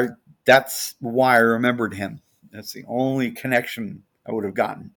 So I that's why I remembered him. That's the only connection I would have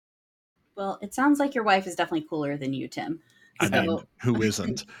gotten. Well, it sounds like your wife is definitely cooler than you, Tim. I mean, who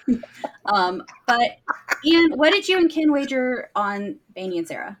isn't? But Ian, what did you and Ken wager on Bainey and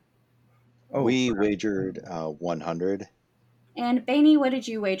Sarah? Oh, we wagered 100. And Bainey, what did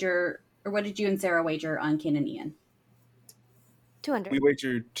you wager, or what did you and Sarah wager on Ken and Ian? 200. We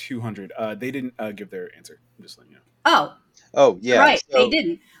wagered 200. They didn't give their answer. I'm just letting you Oh. know. Oh, yeah. Right, so, they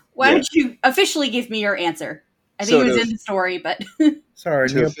didn't. Why don't you officially give me your answer? I think it was in the story, but... Sorry,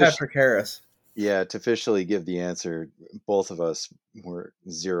 Neil Patrick Harris. Yeah, to officially give the answer, both of us were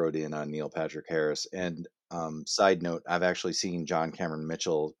zeroed in on Neil Patrick Harris. And side note, I've actually seen John Cameron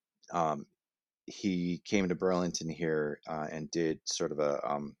Mitchell. He came to Burlington here and did sort of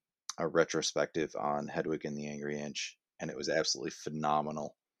a retrospective on Hedwig and the Angry Inch, and it was absolutely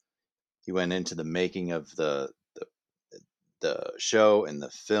phenomenal. He went into the making of the show and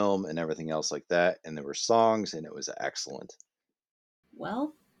the film and everything else like that, and there were songs, and it was excellent.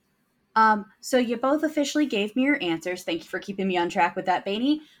 Well, so you both officially gave me your answers. Thank you for keeping me on track with that,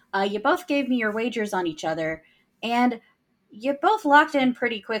 Bainey. You both gave me your wagers on each other, and you both locked in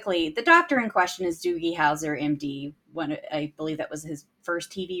pretty quickly. The doctor in question is Doogie Howser, MD. I believe that was his first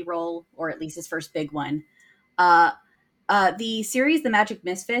TV role, or at least his first big one. The series, The Magic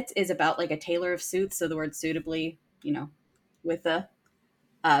Misfits, is about like a tailor of suits, so the word suitably, with the...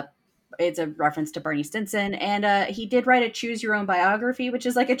 it's a reference to Barney Stinson, and he did write a choose your own biography, which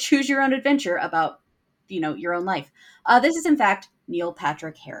is like a choose your own adventure about, your own life. This is in fact Neil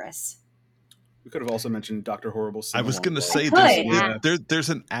Patrick Harris. We could have also mentioned Dr. Horrible. I was going to say there's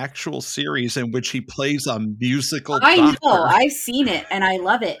an actual series in which he plays a musical doctor. I know, I've seen it and I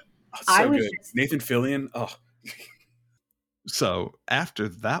love it. Oh, so good. Nathan Fillion. Oh. So after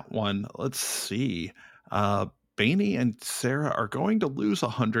that one, let's see. Bainey Bainey and Sarah are going to lose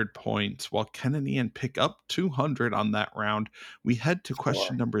 100 points, while Ken and Ian pick up 200 on that round. We head to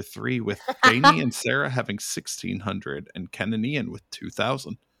question number 3 with Bainey and Sarah having 1,600 and Ken and Ian with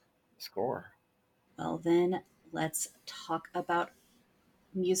 2,000. Score. Well, then let's talk about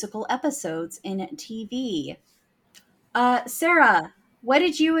musical episodes in TV. Sarah, what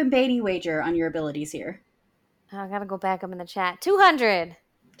did you and Bainey wager on your abilities here? I gotta go back up in the chat. 200.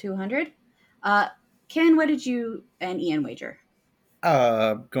 200. Ken, what did you and Ian wager?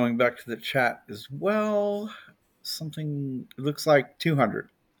 Going back to the chat as well, something, it looks like 200.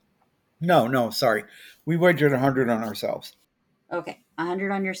 No, sorry. We wagered 100 on ourselves. Okay, 100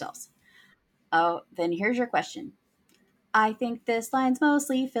 on yourselves. Oh, then here's your question. I think this line's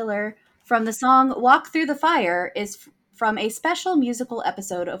mostly filler from the song Walk Through the Fire is from a special musical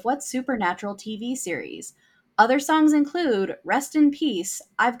episode of what supernatural TV series? Other songs include Rest in Peace,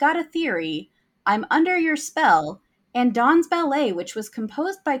 I've Got a Theory, I'm Under Your Spell, and Dawn's Ballet, which was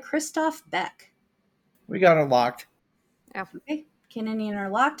composed by Christoph Beck. We got it locked. Oh. Okay, Ken and Ian are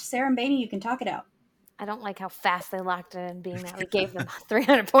locked. Sarah and Bainey, you can talk it out. I don't like how fast they locked it in, being that we gave them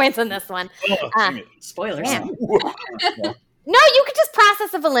 300 points on this one. Spoilers. Yeah. No, you could just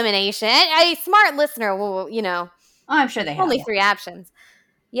process of elimination. A smart listener will, Oh, I'm sure they have. Only 3 options.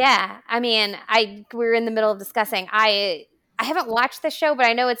 Yeah. I mean, we were in the middle of discussing. I haven't watched the show, but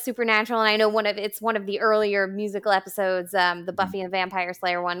I know it's supernatural, and I know it's one of the earlier musical episodes, the Buffy and the Vampire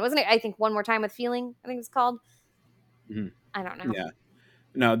Slayer one. Wasn't it, I think, One More Time with Feeling, I think it's called? Mm-hmm. I don't know. Yeah.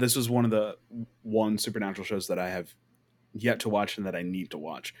 No, this was one of the supernatural shows that I have yet to watch and that I need to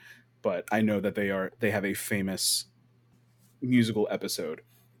watch. But I know that they have a famous musical episode.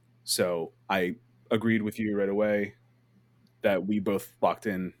 So I agreed with you right away that we both locked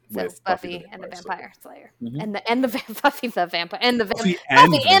in with Buffy and the Vampire Slayer. Mm-hmm. And the Buffy the Vampire and the Buffy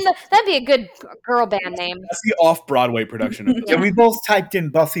that'd be a good girl band name. That's the off-Broadway production of it. Yeah, we both typed in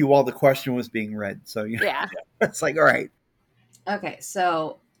Buffy while the question was being read. So yeah. It's like, all right. Okay,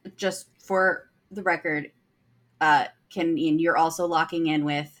 so just for the record, Ken, Ian, you're also locking in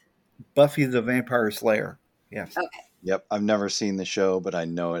with Buffy the Vampire Slayer. Yes. Okay. Yep, I've never seen the show, but I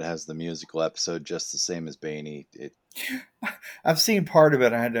know it has the musical episode just the same as Bainey. I've seen part of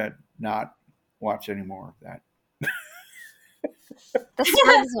it. I had to not watch any more of that. The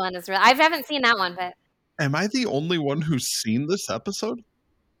Slugs one is real. I haven't seen that one, but Am I the only one who's seen this episode?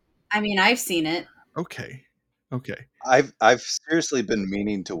 I mean, I've seen it. Okay. I've seriously been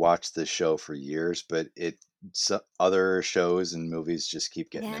meaning to watch this show for years, but other shows and movies just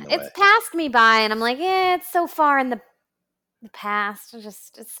keep getting in the way. It's passed me by, and I'm like, it's so far in the past.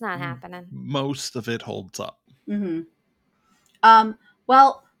 It's not happening. Most of it holds up. Mm-hmm.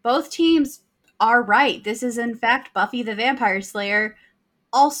 Well, both teams are right. This is, in fact, Buffy the Vampire Slayer,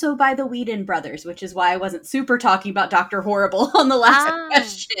 also by the Whedon brothers, which is why I wasn't super talking about Dr. Horrible on the last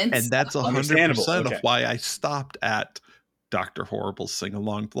question. And that's 100% of why I stopped at Dr. Horrible's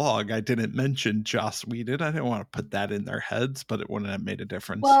sing-along vlog. I didn't mention Joss Whedon. I didn't want to put that in their heads, but it wouldn't have made a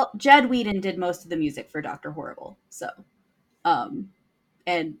difference. Well, Jed Whedon did most of the music for Dr. Horrible, so and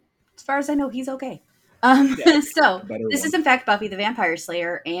as far as I know, he's okay. So this is in fact Buffy the Vampire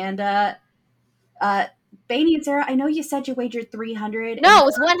Slayer, and Bainey and Sarah, I know you said you wagered 300. No, it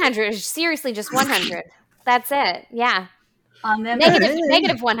was 100. It was seriously just 100. That's it. Yeah. On them,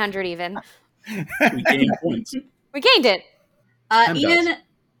 negative 100 even. We gained points. We gained it. Ian,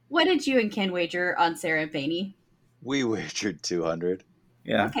 what did you and Ken wager on Sarah and Bainey? We wagered 200.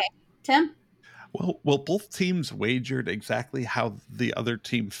 Yeah. Okay. Tim? Well, both teams wagered exactly how the other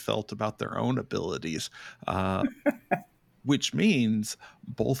team felt about their own abilities, which means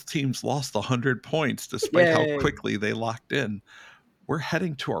both teams lost 100 points despite how quickly they locked in. We're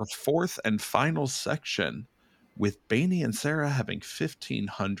heading to our fourth and final section with Bainey and Sarah having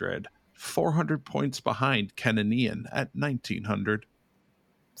 1,500, 400 points behind Ken and Ian at 1,900.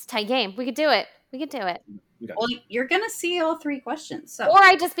 It's a tight game. We could do it. Well, you're going to see all 3 questions. So. Or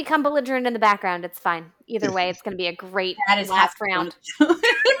I just become belligerent in the background. It's fine. Either way, it's going to be a great last round.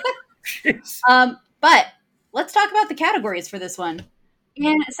 But let's talk about the categories for this one.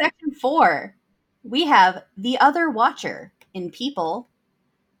 In section 4, we have The Other Watcher in People,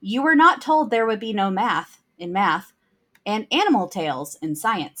 You Were Not Told There Would Be No Math in Math, and Animal Tales in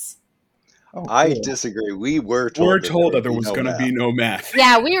Science. Oh, cool. I disagree. We were told that there was going to be no math.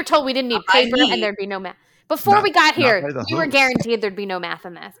 Yeah, we were told we didn't need paper and there'd be no math. Before we got here, we were guaranteed there'd be no math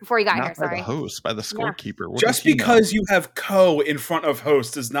in this. Before you got here, sorry. By the host, by the scorekeeper. Yeah. Just because you have co in front of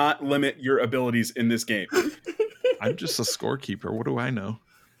host does not limit your abilities in this game. I'm just a scorekeeper. What do I know?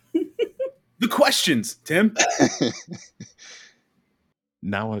 The questions, Tim.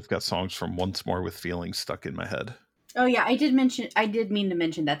 Now I've got songs from Once More with Feeling stuck in my head. Oh yeah, I did mean to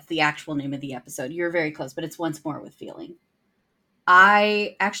mention that's the actual name of the episode. You're very close, but it's Once More with Feeling.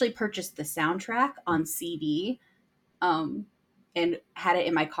 I actually purchased the soundtrack on CD, and had it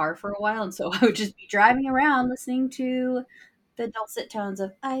in my car for a while, and so I would just be driving around listening to the dulcet tones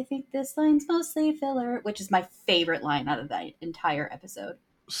of "I think this line's mostly filler," which is my favorite line out of that entire episode.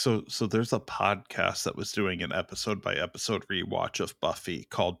 So there's a podcast that was doing an episode by episode rewatch of Buffy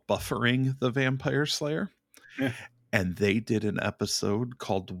called Buffering the Vampire Slayer. Yeah. And they did an episode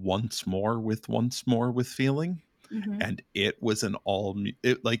called Once More with Feeling. Mm-hmm. And it was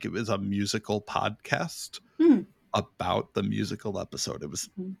it was a musical podcast about the musical episode. It was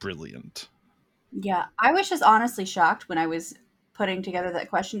brilliant. Yeah, I was just honestly shocked when I was putting together that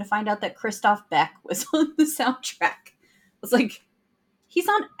question to find out that Christoph Beck was on the soundtrack. I was like, he's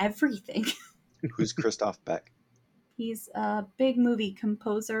on everything. Who's Christoph Beck? He's a big movie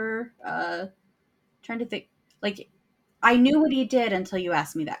composer. Trying to think. Like, I knew what he did until you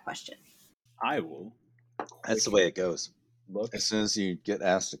asked me that question. I will. That's the way it goes. Look. As soon as you get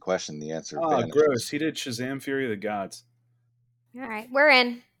asked a question, the answer Oh, vanishes. gross. He did Shazam! Fury of the Gods. All right, we're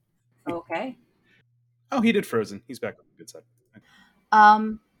in. Okay. Oh, he did Frozen. He's back on the good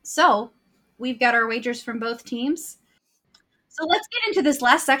side. So we've got our wagers from both teams. So let's get into this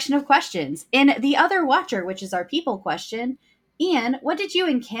last section of questions. In the other watcher, which is our people question, Ian, what did you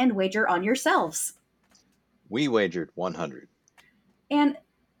and Ken wager on yourselves? We wagered 100. And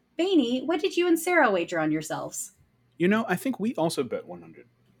Bainey, what did you and Sarah wager on yourselves? I think we also bet 100.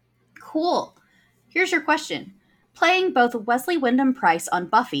 Cool. Here's your question. Playing both Wesley Wyndham-Pryce on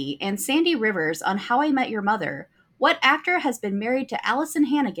Buffy and Sandy Rivers on How I Met Your Mother, what actor has been married to Allison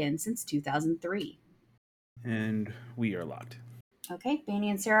Hannigan since 2003? And we are locked. Okay,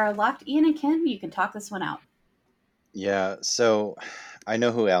 Bainey and Sarah are locked. Ian and Ken, you can talk this one out. Yeah, so I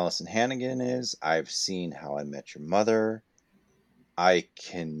know who Allison Hannigan is. I've seen How I Met Your Mother. I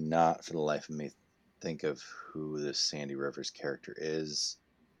cannot for the life of me think of who this Sandy Rivers character is.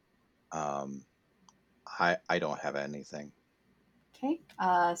 I don't have anything. Okay,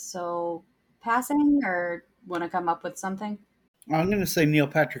 so passing or want to come up with something? I'm going to say Neil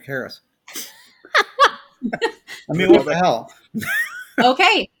Patrick Harris. I mean, what the hell?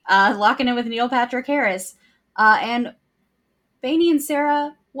 Okay, locking in with Neil Patrick Harris. And Bainey and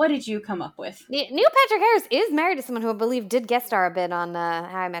Sarah, what did you come up with? Neil Patrick Harris is married to someone who I believe did guest star a bit on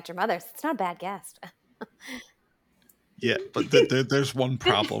How I Met Your Mother. So it's not a bad guest. Yeah, but there's one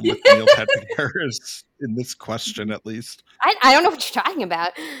problem with Neil Patrick Harris in this question, at least. I don't know what you're talking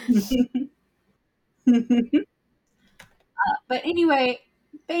about. But anyway,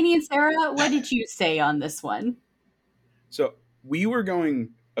 Bainey and Sarah, what did you say on this one? So we were going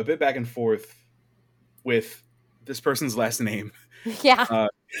a bit back and forth with this person's last name. Yeah.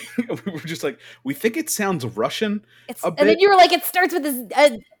 We were just like, we think it sounds Russian. And then you were like, it starts with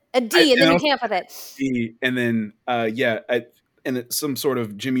a D, and then you came up with it. D, and then, and it's some sort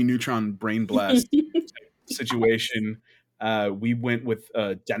of Jimmy Neutron brain blast situation. We went with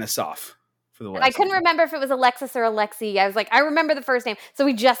Denisov for the last I couldn't remember if it was Alexis or Alexi. I was like, I remember the first name. So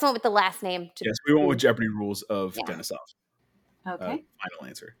we just went with the last name. Yes, we went with Jeopardy rules of Denisov. Okay. Final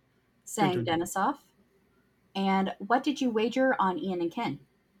answer. Saying Denisov. And what did you wager on Ian and Ken?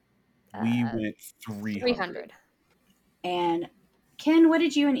 We went 300. And Ken, what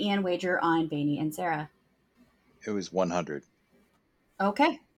did you and Ian wager on Bainey and Sarah? It was 100.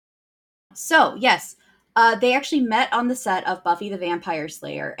 Okay. So, yes, they actually met on the set of Buffy the Vampire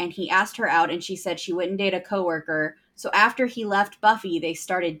Slayer, and he asked her out, and she said she wouldn't date a coworker. So after he left Buffy, they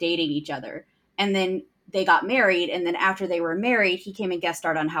started dating each other. And then they got married, and then after they were married, he came and guest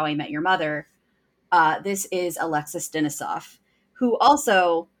starred on How I Met Your Mother. This is Alexis Denisov, who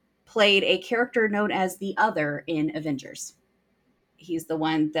also played a character known as the Other in Avengers. He's the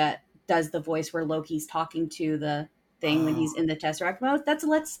one that does the voice where Loki's talking to the thing when he's in the Tesseract mode. That's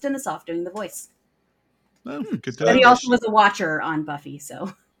Alexis Denisov doing the voice. Oh, good But he also was a watcher on Buffy,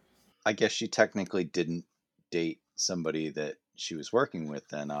 so. I guess she technically didn't date somebody that she was working with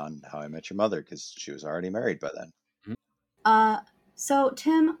then on How I Met Your Mother because she was already married by then. So,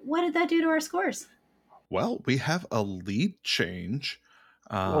 Tim, what did that do to our scores? Well, we have a lead change.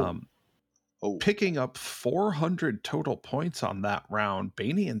 Oh. Picking up 400 total points on that round,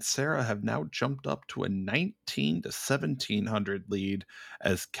 Bainey and Sarah have now jumped up to a 19 to 1700 lead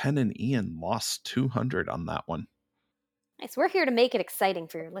as Ken and Ian lost 200 on that one. Nice. We're here to make it exciting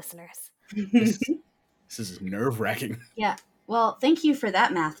for your listeners. This is nerve-wracking. Yeah. Well, thank you for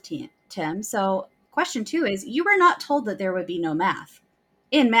that math, Tim. So, question 2 is, you were not told that there would be no math.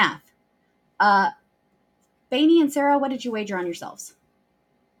 In math. Bainey and Sarah, what did you wager on yourselves?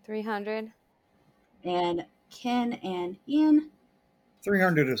 300. And Ken and Ian.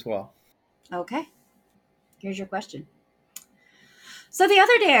 300 as well. Okay. Here's your question. So the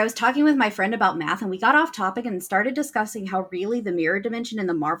other day I was talking with my friend about math and we got off topic and started discussing how really the mirror dimension in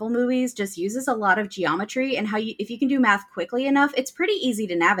the Marvel movies just uses a lot of geometry and how if you can do math quickly enough, it's pretty easy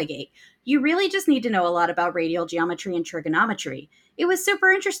to navigate. You really just need to know a lot about radial geometry and trigonometry. It was super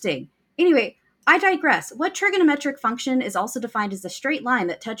interesting. Anyway, I digress. What trigonometric function is also defined as a straight line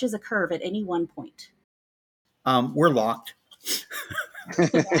that touches a curve at any one point? We're locked.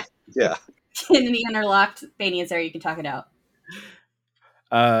 Yeah. Ken and Ian are locked. Bainey and Sarah, you can talk it out.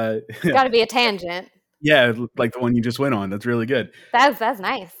 Got to be a tangent. Yeah, like the one you just went on. That's really good. That's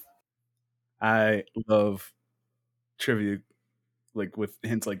nice. I love trivia, like with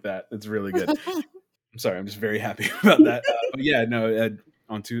hints like that. It's really good. I'm sorry, I'm just very happy about that. But yeah, no,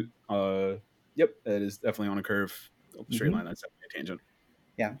 onto yep, it is definitely on a curve, straight line. That's definitely a tangent.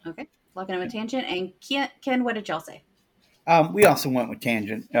 Yeah. Okay, locking in with tangent. And Ken, what did y'all say? We also went with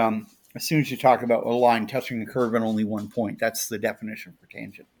tangent. As soon as you talk about a line touching a curve at only one point, that's the definition for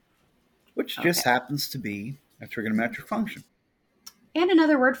tangent, which just happens to be a trigonometric function. And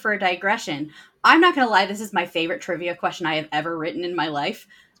another word for a digression. I'm not going to lie, this is my favorite trivia question I have ever written in my life,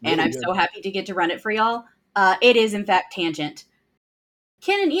 and I'm so happy to get to run it for y'all. It is, in fact, tangent.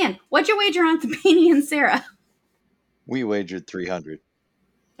 Ken and Ian, what'd you wager on Bainey and Sarah? We wagered 300.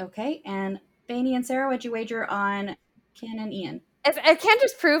 Okay, and Bainey and Sarah, what'd you wager on Ken and Ian? As Ken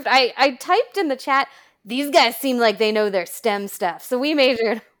just proved, I typed in the chat, these guys seem like they know their STEM stuff. So we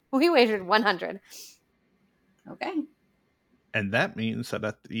wagered 100. Okay. And that means that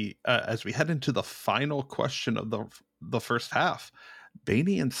at the as we head into the final question of the first half,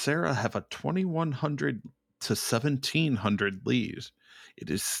 Bainey and Sarah have a 2,100 to 1,700 lead.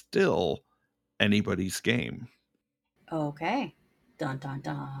 It is still anybody's game. Okay. Dun, dun,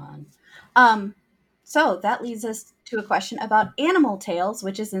 dun. So that leads us to a question about animal tails,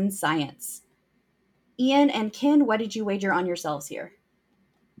 which is in science. Ian and Ken, what did you wager on yourselves here?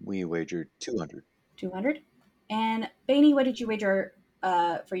 We wagered 200. 200. And Bainey, what did you wager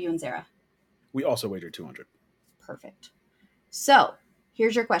for you and Sarah? We also wagered 200. Perfect. So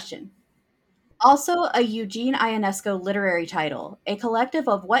here's your question. Also a Eugene Ionesco literary title. A collective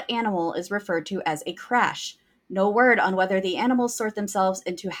of what animal is referred to as a crash? No word on whether the animals sort themselves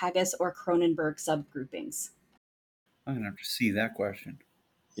into Haggis or Cronenberg subgroupings. I'm going to have to see that question.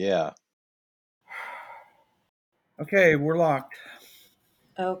 Yeah. Okay, we're locked.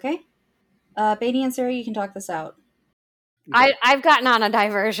 Okay. Bainey and Sarah, you can talk this out. I've gotten on a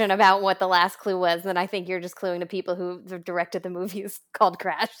diversion about what the last clue was, and I think you're just cluing to people who directed the movies called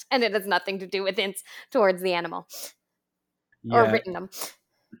Crash, and it has nothing to do with hints towards the animal or written them.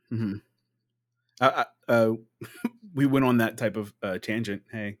 Mm-hmm. We went on that type of tangent.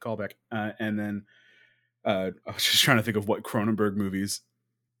 Hey, callback. And then I was just trying to think of what Cronenberg movies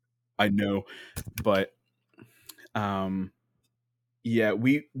I know, but yeah,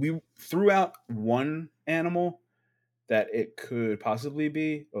 we threw out one animal that it could possibly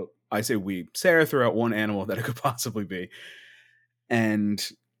be. Well, I say we. Sarah threw out one animal that it could possibly be, and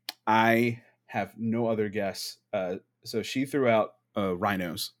I have no other guess. So she threw out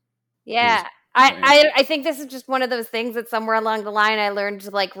rhinos. Yeah, I think this is just one of those things that somewhere along the line I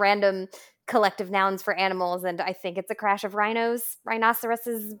learned like random collective nouns for animals, and I think it's a crash of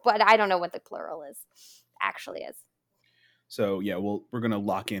rhinoceroses, but I don't know what the plural actually is. So yeah, we're gonna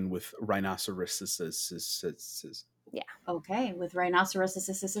lock in with rhinoceroses. Yeah. Okay, with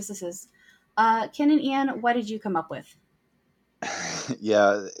rhinoceroses. Ken and Ian, what did you come up with?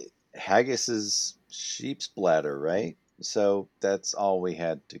 Yeah, haggis is sheep's bladder, right? So that's all we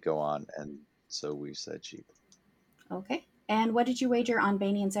had to go on, and so we said sheep. Okay, and what did you wager on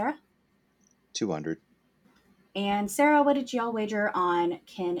Bainey and Sarah? 200. And Sarah, what did y'all wager on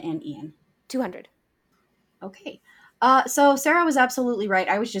Ken and Ian? 200. Okay, so Sarah was absolutely right.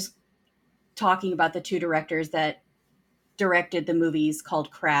 I was just talking about the two directors that directed the movies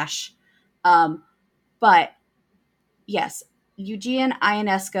called Crash. But yes, Eugene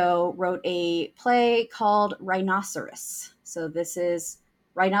Ionesco wrote a play called Rhinoceros. So this is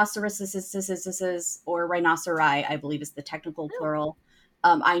rhinoceroses or rhinoceri, I believe is the technical plural.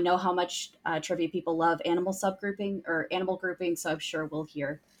 I know how much trivia people love animal subgrouping or animal grouping, so I'm sure we'll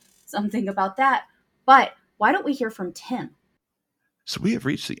hear something about that. But why don't we hear from Tim? So we have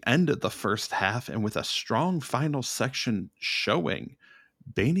reached the end of the first half, and with a strong final section showing,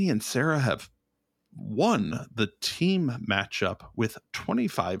 Bainey and Sarah have won the team matchup with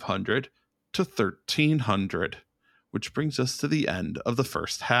 2,500 to 1,300, which brings us to the end of the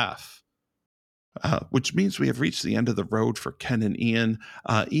first half. Which means we have reached the end of the road for Ken and Ian.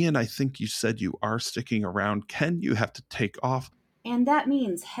 Ian, I think you said you are sticking around. Ken, you have to take off. And that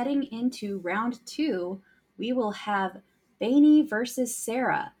means heading into round 2, we will have Bainey versus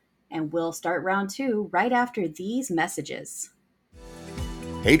Sarah. And we'll start round 2 right after these messages.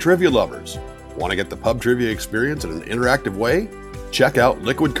 Hey, trivia lovers. Want to get the pub trivia experience in an interactive way? Check out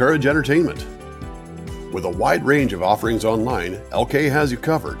Liquid Courage Entertainment. With a wide range of offerings online, LK has you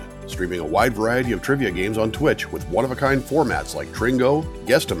covered, streaming a wide variety of trivia games on Twitch with one-of-a-kind formats like Tringo,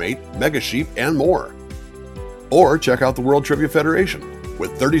 Guesstimate, Mega Sheep, and more. Or check out the World Trivia Federation.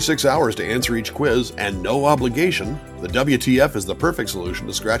 With 36 hours to answer each quiz and no obligation, the WTF is the perfect solution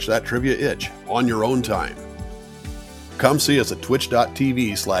to scratch that trivia itch on your own time. Come see us at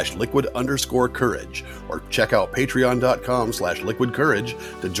twitch.tv/liquid_courage or check out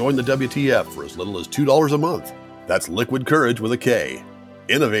patreon.com/liquidcourage to join the WTF for as little as $2 a month. That's Liquid Courage with a K.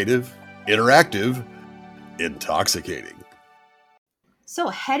 Innovative, interactive, intoxicating. So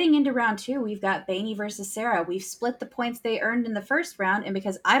heading into round 2, we've got Bainey versus Sarah. We've split the points they earned in the first round, and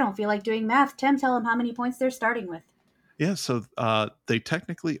because I don't feel like doing math, Tim, tell them how many points they're starting with. Yeah, so they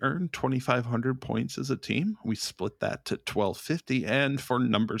technically earned 2,500 points as a team. We split that to 1,250, and for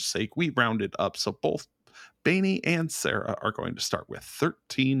numbers' sake, we rounded up. So both Bainey and Sarah are going to start with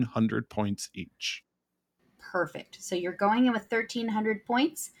 1,300 points each. Perfect. So you're going in with 1,300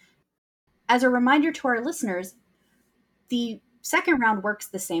 points. As a reminder to our listeners, the second round works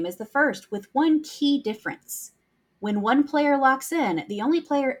the same as the first, with one key difference. When one player locks in, the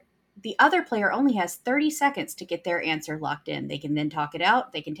other player only has 30 seconds to get their answer locked in. They can then talk it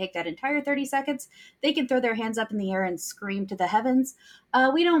out. They can take that entire 30 seconds. They can throw their hands up in the air and scream to the heavens.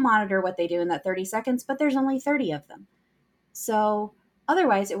 We don't monitor what they do in that 30 seconds, but there's only 30 of them. So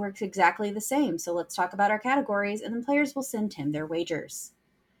otherwise, it works exactly the same. So let's talk about our categories, and then players will send Tim their wagers.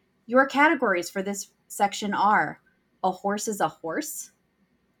 Your categories for this section are: a horse is a horse? ?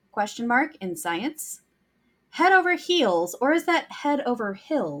 In science. Head over heels, or is that head over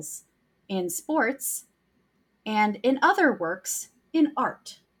hills? In sports. And in other works, in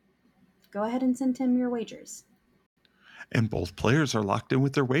art. Go ahead and send Tim your wagers. And both players are locked in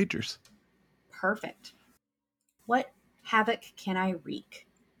with their wagers. Perfect. What havoc can I wreak?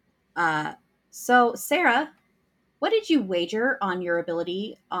 So, Sarah, what did you wager on your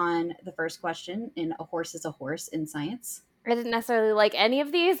ability on the first question in a horse is a horse in science? I didn't necessarily like any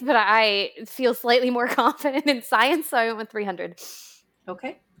of these, but I feel slightly more confident in science, so I went with 300.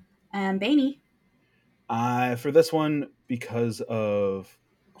 Okay. And Bainey? For this one, because of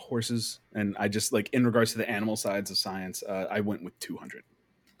horses, and I just like in regards to the animal sides of science, I went with 200.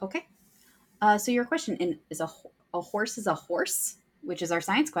 Okay. So your question is a horse is a horse, which is our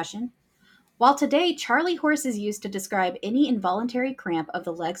science question. While today Charlie horse is used to describe any involuntary cramp of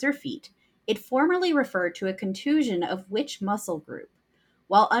the legs or feet, it formerly referred to a contusion of which muscle group?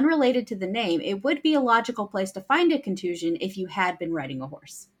 While unrelated to the name, it would be a logical place to find a contusion if you had been riding a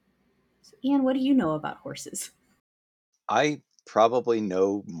horse. So, Ian, what do you know about horses? I probably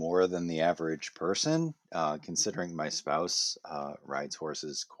know more than the average person, considering my spouse rides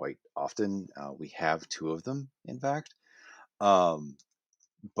horses quite often. We have two of them, in fact.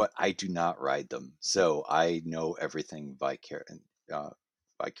 But I do not ride them, so I know everything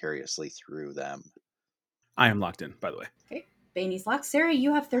vicariously through them. I am locked in, by the way. Okay. Bainey's locked. Sarah,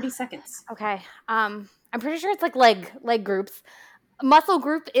 you have 30 seconds. Okay. I'm pretty sure it's like leg groups. Muscle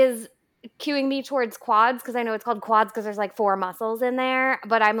group is cueing me towards quads because I know it's called quads because there's like 4 muscles in there.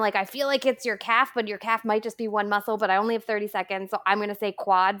 But I'm like, I feel like it's your calf, but your calf might just be one muscle. But I only have 30 seconds, so I'm gonna say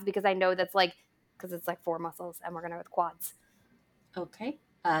quads because I know that's like because it's like 4 muscles, and we're gonna go with quads. Okay.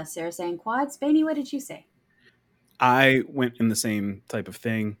 Sarah saying quads. Bainey, what did you say? I went in the same type of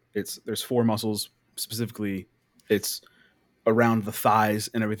thing. There's 4 muscles specifically. It's around the thighs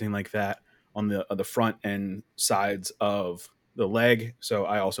and everything like that on the front and sides of the leg. So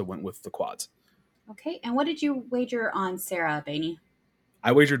I also went with the quads. Okay. And what did you wager on Sarah, Bainey?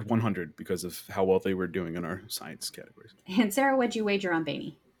 I wagered 100 because of how well they were doing in our science categories. And Sarah, what did you wager on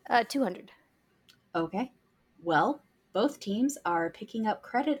Bainey? 200. Okay. Well, both teams are picking up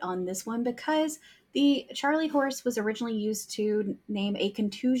credit on this one because the Charlie horse was originally used to name a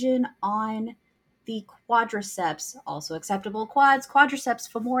contusion on the quadriceps, also acceptable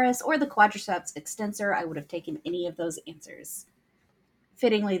quadriceps femoris, or the quadriceps extensor. I would have taken any of those answers.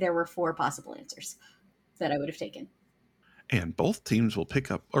 Fittingly, there were 4 possible answers that I would have taken. And both teams will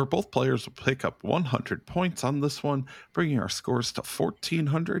pick up, or both players will pick up 100 points on this one, bringing our scores to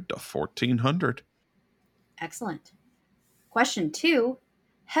 1,400 to 1,400. Excellent. Question 2,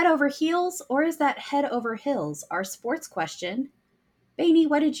 head over heels, or is that head over hills? Our sports question. Bainey,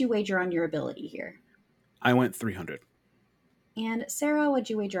 what did you wager on your ability here? I went 300. And Sarah, what did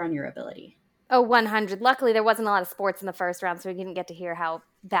you wager on your ability? Oh, 100. Luckily, there wasn't a lot of sports in the first round, so we didn't get to hear how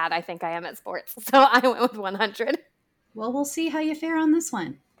bad I think I am at sports. So I went with 100. Well, we'll see how you fare on this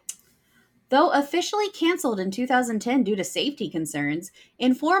one. Though officially canceled in 2010 due to safety concerns,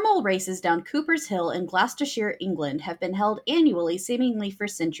 informal races down Cooper's Hill in Gloucestershire, England have been held annually seemingly for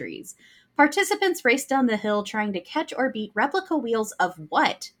centuries. Participants race down the hill trying to catch or beat replica wheels of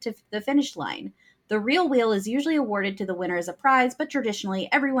what to the finish line? The real wheel is usually awarded to the winner as a prize, but traditionally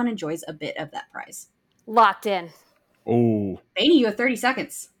everyone enjoys a bit of that prize. Locked in. Oh. Bainey, you have 30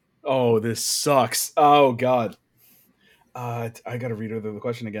 seconds. Oh, this sucks. Oh, God. I got to read the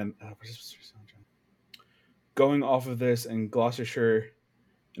question again. Going off of this and Gloucestershire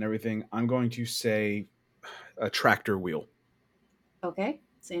and everything, I'm going to say a tractor wheel. Okay,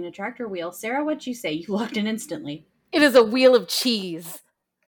 saying a tractor wheel. Sarah, what'd you say? You locked in instantly. It is a wheel of cheese.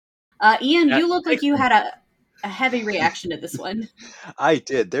 Ian, you look like you had a heavy reaction to this one. I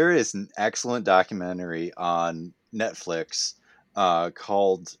did. There is an excellent documentary on Netflix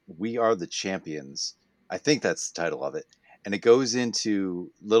called We Are the Champions. I think that's the title of it. And it goes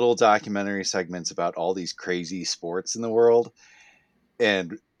into little documentary segments about all these crazy sports in the world.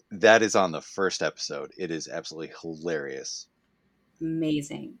 And that is on the first episode. It is absolutely hilarious.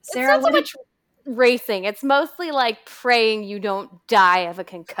 Amazing. It's Sarah, not so much racing. It's mostly like praying you don't die of a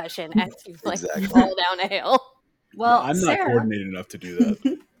concussion as you Exactly. fall down a hill. Well, I'm Sarah, not coordinated enough to do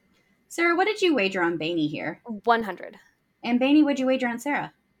that. Sarah, what did you wager on Bainey here? 100. And Bainey, what'd you wager on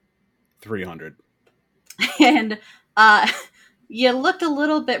Sarah? 300. And you looked a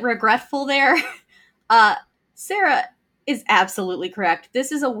little bit regretful there. Sarah is absolutely correct.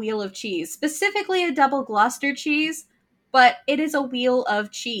 This is a wheel of cheese, specifically a double Gloucester cheese, but it is a wheel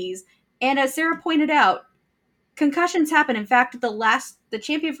of cheese. And as Sarah pointed out, concussions happen. In fact, the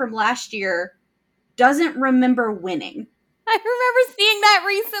champion from last year doesn't remember winning. I remember seeing that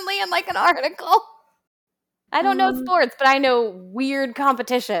recently in like an article. I don't know sports, but I know weird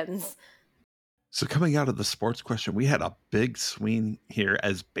competitions. So coming out of the sports question, we had a big swing here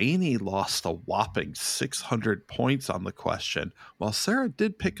as Bainey lost a whopping 600 points on the question, while Sarah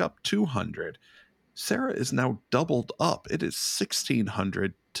did pick up 200. Sarah is now doubled up. It is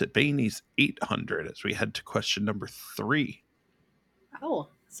 1,600 to Bainey's 800 as we head to question number 3. Oh,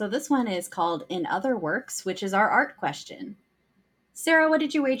 so this one is called In Other Works, which is our art question. Sarah, what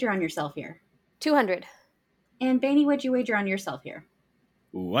did you wager on yourself here? 200. And Bainey, what did you wager on yourself here?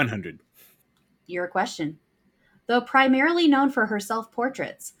 100. Your question. Though primarily known for her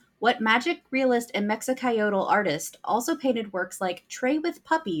self-portraits, what magic realist and Mexicayotl artist also painted works like Tray with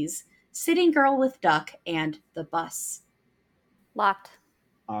Puppies, Sitting Girl with Duck, and The Bus? Locked.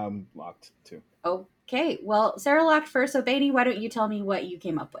 I'm locked too. Okay, well, Sarah locked first, so Bainey, why don't you tell me what you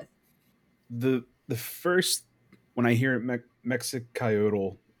came up with? The first, when I hear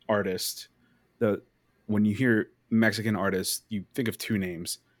Mexicayotl artist, when you hear Mexican artist, you think of two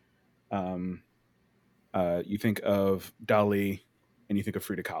names. You think of Dali and you think of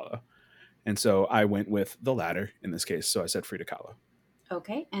Frida Kahlo. And so I went with the latter in this case. So I said Frida Kahlo.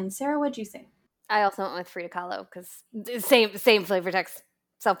 Okay, and Sarah, what'd you say? I also went with Frida Kahlo because same flavor text,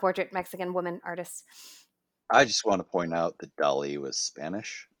 self-portrait Mexican woman artist. I just want to point out that Dali was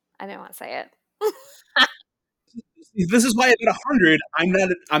Spanish. I didn't want to say it. This is why at 100,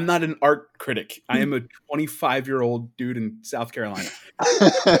 I'm not an art critic. I am a 25-year-old dude in South Carolina.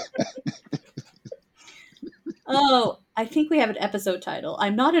 Oh, I think we have an episode title.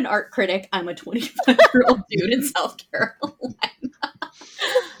 I'm not an art critic. I'm a 25-year-old dude in South Carolina.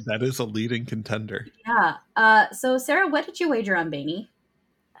 That is a leading contender. Yeah. So, Sarah, what did you wager on Bainey?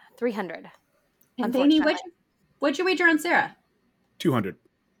 300. And Bainey, what'd you wager on Sarah? 200.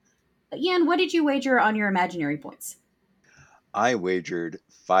 Ian, what did you wager on your imaginary points? I wagered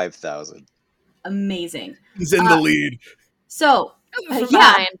 5,000. Amazing. He's in the lead. So,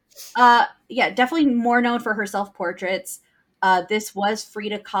 Fine. definitely more known for her self-portraits. This was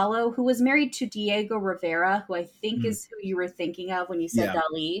Frida Kahlo, who was married to Diego Rivera, who I think is who you were thinking of when you said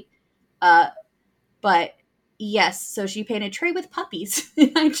Dali. But yes, so she painted Tray with Puppies.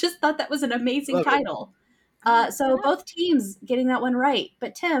 I just thought that was an amazing title. So both teams getting that one right.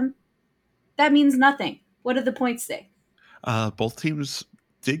 But Tim, that means nothing. What did the points say? Both teams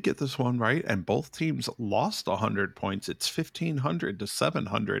did get this one right, and both teams lost 100 points. It's 1,500 to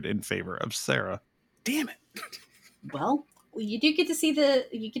 700 in favor of Sarah. Damn it. Well, you do get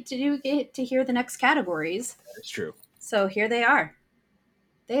to get to hear the next categories. That's true. So here they are.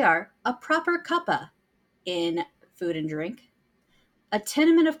 They are a proper cuppa in food and drink, a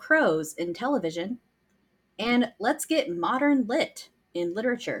tenement of crows in television, and let's get modern lit in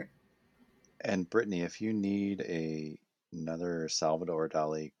literature. And Brittany, if you need another Salvador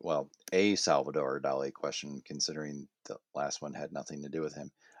Dali, a Salvador Dali question, considering the last one had nothing to do with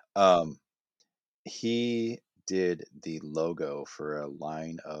him, he did the logo for a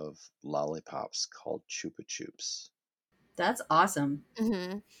line of lollipops called Chupa Chups. That's awesome.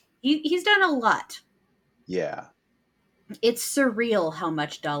 Mm-hmm. He's done a lot. Yeah. It's surreal how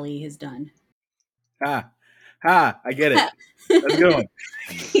much Dali has done. I get it. That's a good one.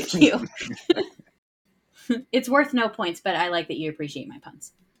 Thank you. It's worth no points, but I like that you appreciate my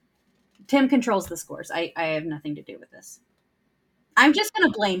puns. Tim controls the scores. I have nothing to do with this. I'm just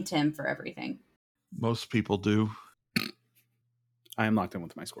going to blame Tim for everything. Most people do. I am locked in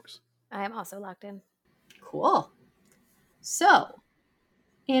with my scores. I am also locked in. Cool. So,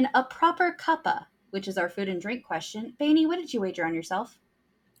 in a proper cuppa, which is our food and drink question, Bainey, what did you wager on yourself?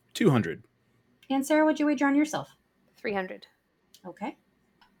 200. And Sarah, what did you wager on yourself? 300. Okay.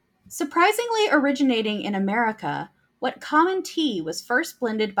 Surprisingly originating in America, what common tea was first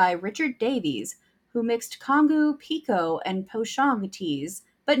blended by Richard Davies, who mixed Kongu, Pico, and Pochong teas,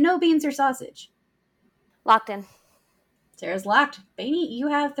 but no beans or sausage? Locked in. Sarah's locked. Bainey, you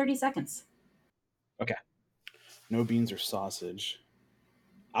have 30 seconds. Okay. No beans or sausage.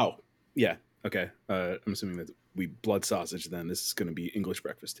 Oh, yeah. Okay. I'm assuming that we blood sausage then. This is going to be English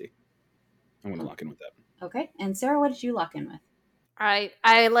breakfast tea. I'm going to lock in with that. Okay. And Sarah, what did you lock in with?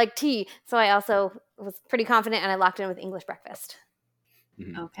 I like tea, so I also was pretty confident, and I locked in with English breakfast.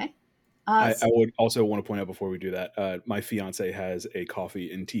 Mm-hmm. Okay. I would also want to point out before we do that, my fiance has a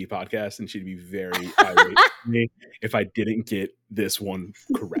coffee and tea podcast, and she'd be very irate with me if I didn't get this one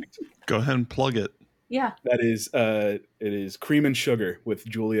correct. Go ahead and plug it. Yeah. That is, it is Cream and Sugar with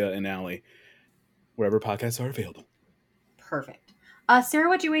Julia and Allie, wherever podcasts are available. Perfect. Sarah,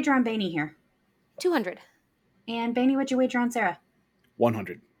 what'd you wager on Bainey here? 200. And Bainey, what'd you wager on Sarah?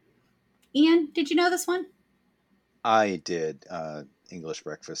 100. Ian, did you know this one? I did. English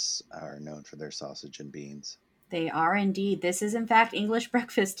breakfasts are known for their sausage and beans. They are indeed. This is, in fact, English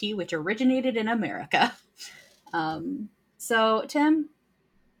breakfast tea, which originated in America. So, Tim,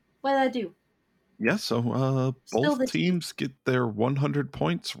 what did I do? Yeah, so Still the both teams get their 100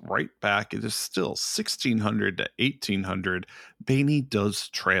 points right back. It is still 1,600 to 1,800. Bainey does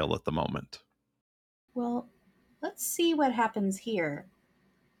trail at the moment. Well, let's see what happens here.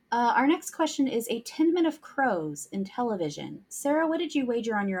 Our next question is a tenement of crows in television. Sarah, what did you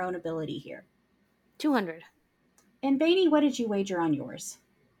wager on your own ability here? 200. And Bainey, what did you wager on yours?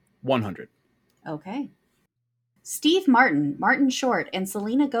 100. Okay. Steve Martin, Martin Short, and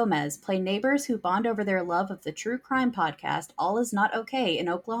Selena Gomez play neighbors who bond over their love of the true crime podcast All Is Not Okay in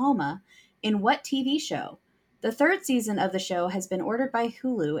Oklahoma in what TV show? The third season of the show has been ordered by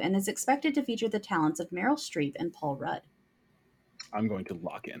Hulu and is expected to feature the talents of Meryl Streep and Paul Rudd. I'm going to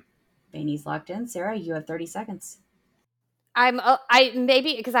lock in. Bainey's locked in. Sarah, you have 30 seconds. I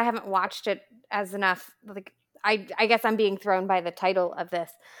maybe because I haven't watched it as enough. Like I guess I'm being thrown by the title of this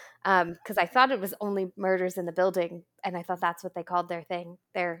because I thought it was Only Murders in the Building, and I thought that's what they called their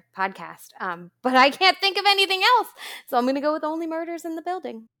podcast. But I can't think of anything else, so I'm going to go with Only Murders in the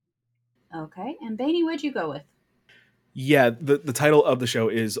Building. Okay, and Bainey, what'd you go with? Yeah, the title of the show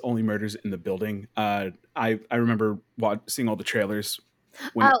is Only Murders in the Building. I remember seeing all the trailers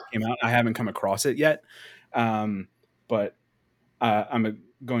when it came out. I haven't come across it yet, but I'm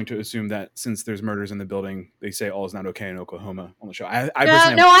going to assume that since there's murders in the building, they say all is not okay in Oklahoma on the show. I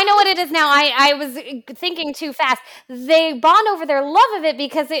know what it is now. I was thinking too fast. They bond over their love of it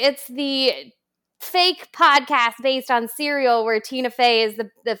because it's the fake podcast based on Serial where Tina Fey is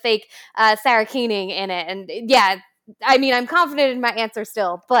the fake Sarah Koenig in it. And yeah, I mean, I'm confident in my answer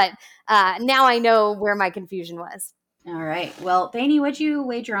still, but now I know where my confusion was. All right. Well, Bainey, what'd you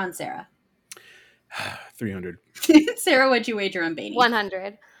wager on Sarah? 300. Sarah, what'd you wager on Bainey?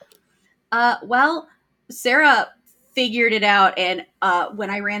 100. Well, Sarah figured it out, and when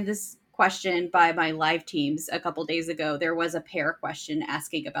I ran this question by my live teams a couple days ago, there was a pair question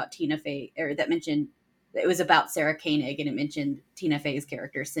asking about Tina Fey, or that mentioned it was about Sarah Koenig, and it mentioned Tina Fey's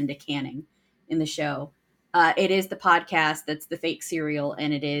character Cinda Canning in the show. It is the podcast that's the fake Serial,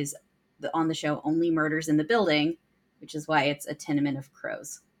 and it is on the show Only Murders in the Building, which is why it's a tenement of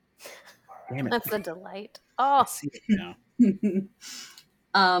crows. Damn it. That's a delight. Oh, I see it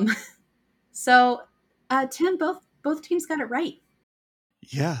now. So, Tim, both teams got it right.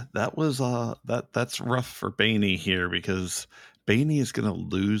 Yeah, that was that's rough for Bainey here because Bainey is going to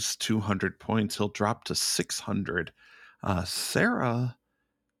lose 200 points. He'll drop to 600. Sarah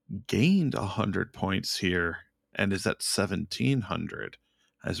gained 100 points here and is at 1,700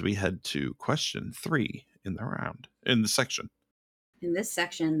 as we head to question 3 in the section. in this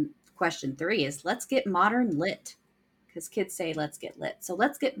section, question 3 is let's get modern lit. Because kids say let's get lit. So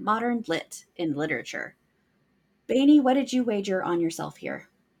let's get modern lit in literature. Bainey, what did you wager on yourself here?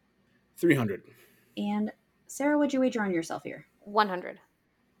 300. And Sarah, what did you wager on yourself here? 100.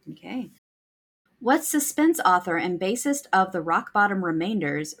 Okay. What suspense author and bassist of the Rock Bottom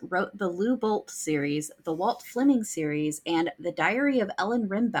Remainders wrote the Lou Bolt series, the Walt Fleming series, and The Diary of Ellen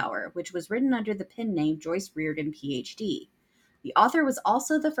Rimbauer, which was written under the pen name Joyce Reardon, Ph.D.? The author was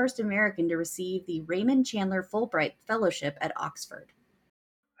also the first American to receive the Raymond Chandler Fulbright Fellowship at Oxford.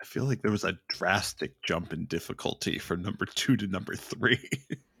 I feel like there was a drastic jump in difficulty from number 2 to number 3.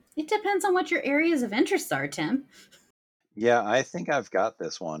 It depends on what your areas of interest are, Tim. Yeah, I think I've got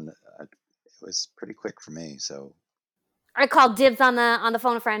this one. It was pretty quick for me, so I called dibs on the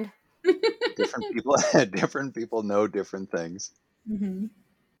phone a friend. different people know different things. Mm-hmm.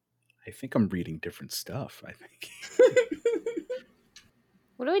 I think I'm reading different stuff. I think.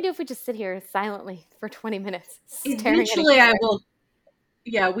 What do we do if we just sit here silently for 20 minutes? Eventually, I will.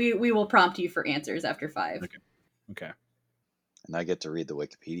 Yeah, we will prompt you for answers after 5. Okay. And I get to read the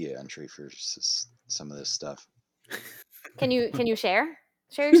Wikipedia entry for some of this stuff. Can you share?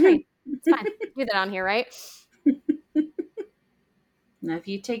 Share your screen. It's fine. Do that on here, right? Now, if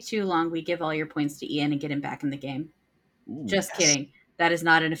you take too long, we give all your points to Ian and get him back in the game. Ooh, Just kidding. That is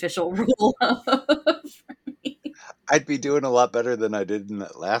not an official rule. I'd be doing a lot better than I did in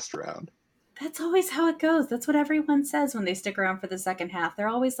that last round. That's always how it goes. That's what everyone says when they stick around for the second half. They're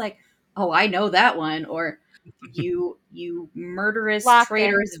always like, "Oh, I know that one," or "You murderous,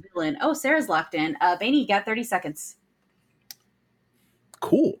 traitorous villain." Oh, Sarah's locked in. Bainey, you got 30 seconds.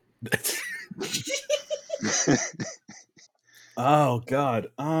 Cool. Oh God.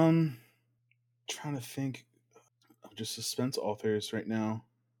 Trying to think of just suspense authors right now.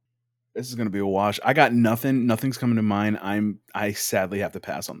 This is gonna be a wash. I got nothing. Nothing's coming to mind. I sadly have to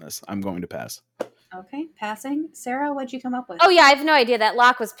pass on this. I'm going to pass. Okay, passing. Sarah, what'd you come up with? Oh yeah, I have no idea. That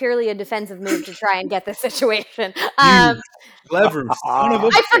lock was purely a defensive move to try and get this situation. Clever son of a.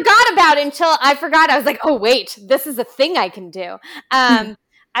 I forgot about it until I forgot. I was like, oh wait, this is a thing I can do.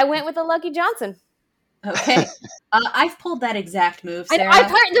 I went with a Lucky Johnson. Okay. I've pulled that exact move, Sarah. I've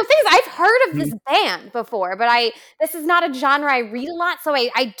heard of this band before, but this is not a genre I read a lot, so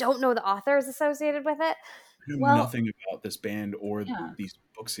I don't know the authors associated with it. I know nothing about this band or these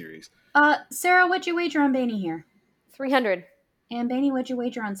book series. Sarah, what'd you wager on Bainey here? 300. And Bainey, what'd you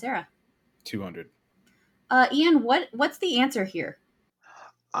wager on Sarah? 200. Ian, what's the answer here?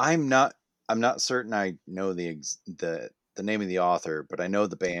 I'm not certain I know the name of the author, but I know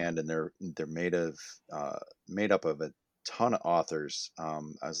the band, and they're made up of a ton of authors. I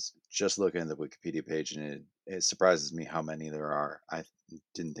was just looking at the Wikipedia page, and it surprises me how many there are. I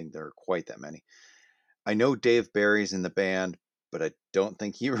didn't think there were quite that many. I know Dave Barry's in the band, but I don't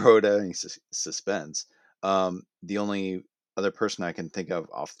think he wrote any suspense. The only other person I can think of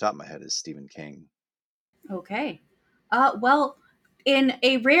off the top of my head is Stephen King. Okay. Well, in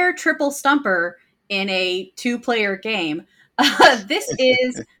a rare triple stumper in a 2-player game, this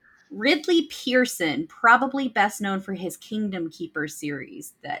is Ridley Pearson, probably best known for his Kingdom Keeper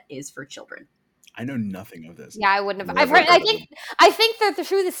series that is for children. I know nothing of this. Yeah, I wouldn't have. I think that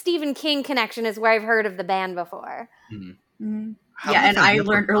through the Stephen King connection is where I've heard of the band before. Mm-hmm. Mm-hmm. Yeah, and I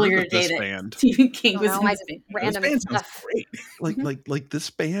learned earlier today that Stephen King was in this band. Random this band stuff. Sounds great. Like this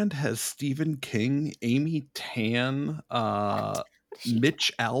band has Stephen King, Amy Tan,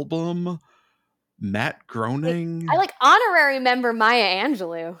 Mitch Albom, Matt Groening. I like honorary member Maya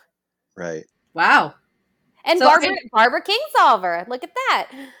Angelou. Right. Wow. And So Barbara Kingsolver. Look at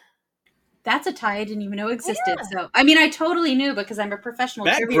that. That's a tie I didn't even know existed. Yeah. So, I mean, I totally knew because I'm a professional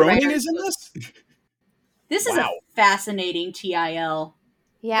Matt trivia Groening writer. is in this? This is a fascinating TIL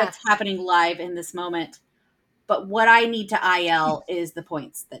that's happening live in this moment. But what I need to IL is the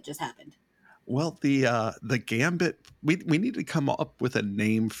points that just happened. Well, the gambit, we need to come up with a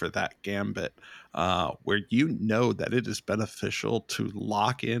name for that gambit where you know that it is beneficial to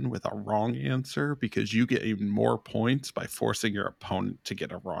lock in with a wrong answer because you get even more points by forcing your opponent to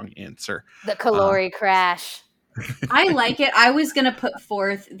get a wrong answer. The Calori crash. I like it. I was going to put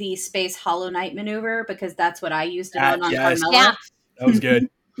forth the Space Hollow Knight maneuver because that's what I used it on Carmella. Yeah. That was good.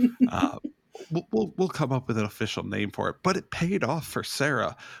 We'll come up with an official name for it, but it paid off for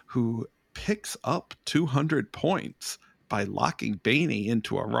Sarah, who picks up 200 points by locking Bainey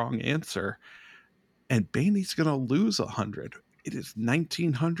into a wrong answer, and Bainey's going to lose 100. It is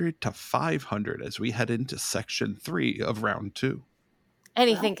 1900 to 500 as we head into section 3 of round 2.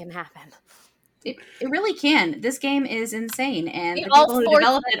 Anything can happen. It really can. This game is insane, and the people who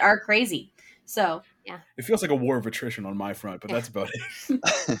developed it are crazy. So Yeah. It feels like a war of attrition on my front, but that's about it.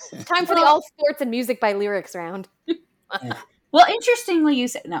 Time for the all sports and music by lyrics round. Well, interestingly, you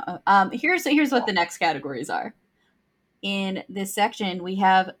said no. Here's what the next categories are. In this section, we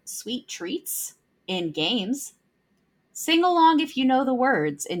have sweet treats in games, sing along if you know the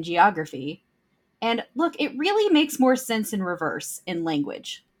words in geography, and look, it really makes more sense in reverse in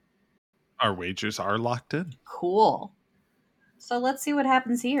language. Our wagers are locked in. Cool. So let's see what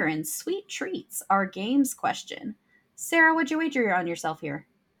happens here in sweet treats, our games question. Sarah, what'd you wager on yourself here?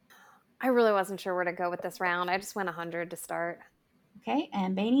 I really wasn't sure where to go with this round. I just went 100 to start. Okay,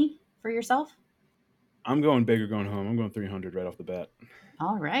 and Bainey, for yourself? I'm going big or going home. I'm going 300 right off the bat.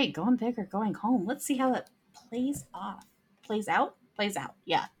 All right, going big or going home. Let's see how that plays off. Plays out? Plays out,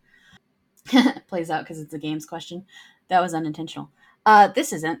 yeah. Plays out because it's a games question. That was unintentional.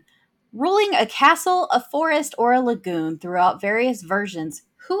 This isn't. Ruling a castle, a forest, or a lagoon throughout various versions,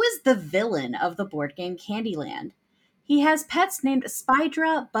 who is the villain of the board game Candyland? He has pets named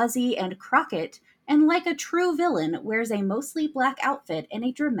Spydra, Buzzy, and Crockett, and like a true villain, wears a mostly black outfit and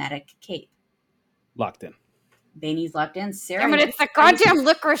a dramatic cape. Locked in. Bainey's locked in. Sarah, Damn it, it's the goddamn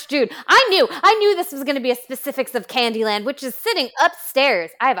licorice dude. I knew this was going to be a specifics of Candyland, which is sitting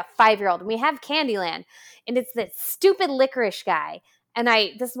upstairs. I have a 5-year-old, and we have Candyland, and it's this stupid licorice guy. And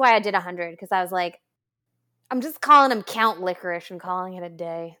this is why I did 100, because I was like, I'm just calling him Count Licorice and calling it a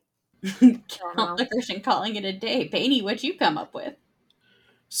day. Count Licorice and calling it a day. Bainey, what'd you come up with?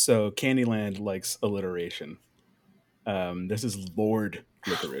 So Candyland likes alliteration. This is Lord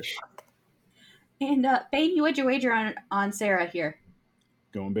Licorice. And Bainey, what'd you wager on Sarah here?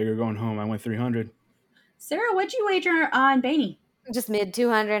 Going big or going home. I went 300. Sarah, what'd you wager on Bainey? Just mid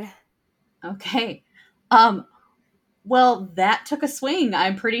 200. Okay. Well, that took a swing,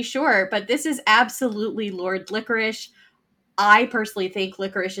 I'm pretty sure, but this is absolutely Lord Licorice. I personally think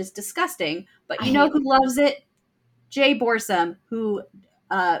licorice is disgusting, but you know who loves it? Jay Borsum, who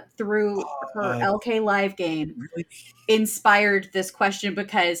through her LK Live game inspired this question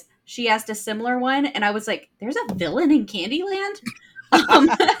because she asked a similar one, and I was like, there's a villain in Candyland? This is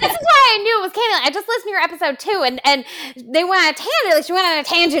why I knew it was Candyland. I just listened to your episode 2, and they went on a tangent. Like, she went on a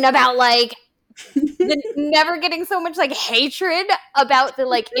tangent about, like, never getting so much, like, hatred about the,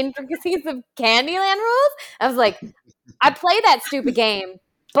 like, intricacies of Candyland rules. I was like, I play that stupid game,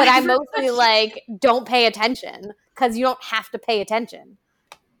 but I mostly, like, don't pay attention, because you don't have to pay attention.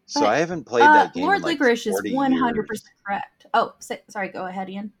 So I haven't played that game Lord in like Licorice is 100% years. correct. Oh, sorry, go ahead,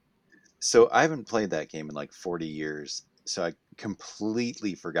 Ian. So I haven't played that game in like 40 years. So I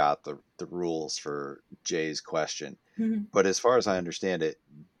completely forgot the rules for Jay's question. Mm-hmm. But as far as I understand it,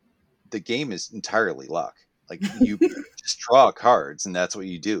 the game is entirely luck. Like you just draw cards and that's what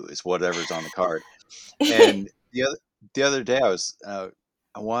you do is whatever's on the card. And the other day I was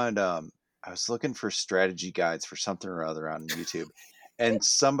looking for strategy guides for something or other on YouTube, and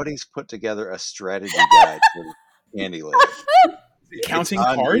somebody's put together a strategy guide for Candyland. Counting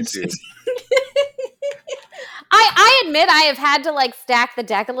cards? I admit I have had to like stack the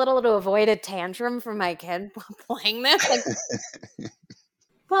deck a little to avoid a tantrum from my kid while playing this. Like,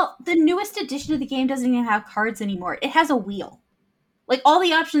 well, the newest edition of the game doesn't even have cards anymore. It has a wheel. Like, all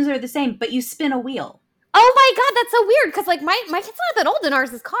the options are the same, but you spin a wheel. Oh my god, that's so weird, because like my kid's not that old and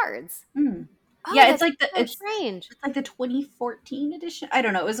ours is cards. Mm. Oh, yeah, it's like it's strange. It's like the 2014 edition. I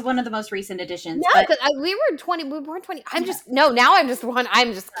don't know. It was one of the most recent editions. Yeah, because we were 20. We were 20. I'm just curious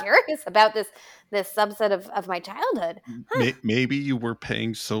about this subset of my childhood. Huh. Maybe you were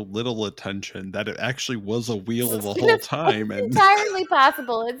paying so little attention that it actually was a wheel the whole time. And entirely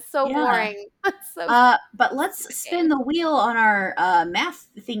possible. It's so boring. It's so but let's spin the wheel on our math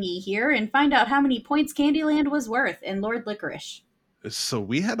thingy here and find out how many points Candyland was worth in Lord Licorice. So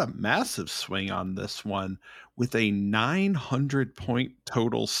we had a massive swing on this one with a 900 point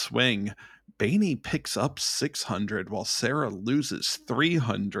total swing. Bainey picks up 600 while Sarah loses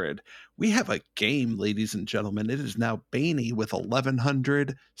 300. We have a game, ladies and gentlemen. It is now Bainey with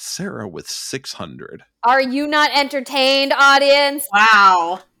 1,100, Sarah with 600. Are you not entertained, audience?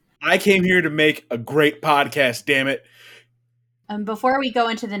 Wow. I came here to make a great podcast, damn it. Before we go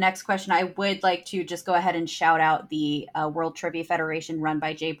into the next question, I would like to just go ahead and shout out the World Trivia Federation run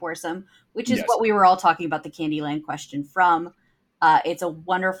by Jay Borsum, which is what we were all talking about the Candyland question from. It's a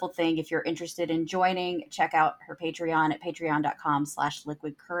wonderful thing. If you're interested in joining, check out her Patreon at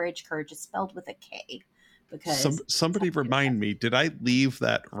patreon.com/liquidcourage. Courage is spelled with a K. Because somebody remind me, did I leave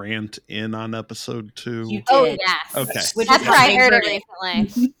that rant in on episode 2? You did. Oh, yes. Okay. That's where I heard it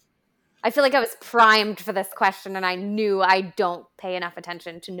recently. I feel like I was primed for this question, and I knew I don't pay enough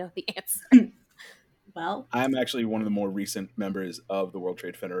attention to know the answer. Well, I'm actually one of the more recent members of the World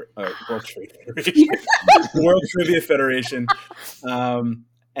Trade Federation, World Trivia Federation, and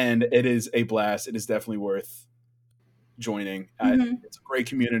it is a blast. It is definitely worth joining. It's a great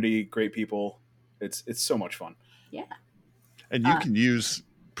community, great people. It's so much fun. Yeah. And you can use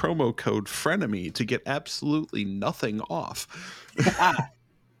promo code Frenemy to get absolutely nothing off.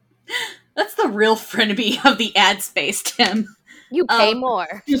 That's the real frenemy of the ad space, Tim. You pay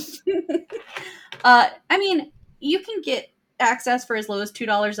more. I mean, you can get access for as low as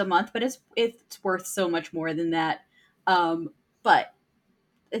 $2 a month, but it's worth so much more than that. But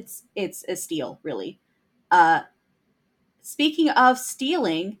it's a steal, really. Speaking of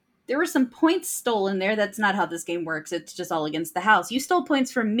stealing, there were some points stolen there. That's not how this game works. It's just all against the house. You stole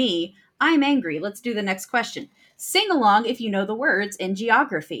points from me. I'm angry. Let's do the next question. Sing along if you know the words in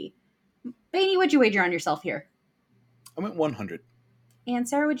geography. Bainey, what'd you wager on yourself here? I went 100. And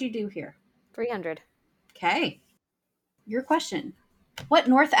Sarah, what'd you do here? 300. Okay. Your question. What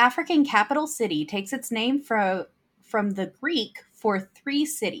North African capital city takes its name from the Greek for 3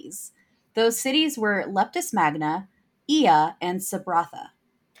 cities? Those cities were Leptis Magna, Ea, and Sabratha.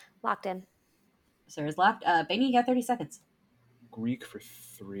 Locked in. Sarah's locked. Bainey, you got 30 seconds. Greek for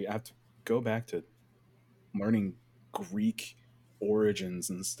 3. I have to go back to learning Greek origins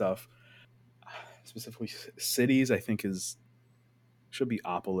and stuff. Specifically, cities, I think should be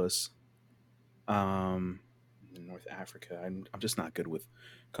Opolis. North Africa. I'm just not good with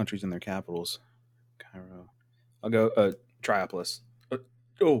countries and their capitals. Cairo. I'll go Triopolis.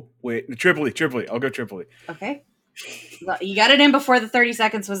 Oh wait, Tripoli. I'll go Tripoli. Okay. You got it in before the 30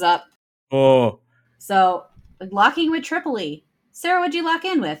 seconds was up. Oh. So, locking with Tripoli. Sarah, what'd you lock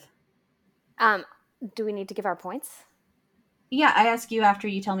in with? Do we need to give our points? Yeah, I ask you after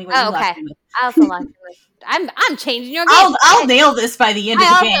you tell me what you locked in with. I also locked in with. I'm changing your game. I'll nail this by the end of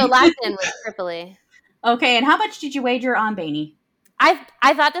the game. I also locked in with Tripoli. Okay, and how much did you wager on Bainey? I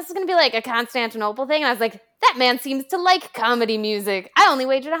thought this was going to be like a Constantinople thing, and I was like, that man seems to like comedy music. I only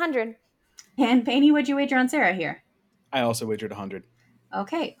wagered 100. And Bainey, what'd you wager on Sarah here? I also wagered 100.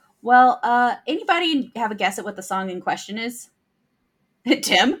 Okay. Well, anybody have a guess at what the song in question is?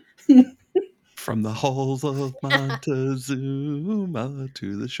 Tim? From the halls of Montezuma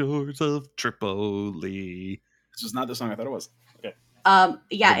to the shores of Tripoli. This was not the song I thought it was. Okay.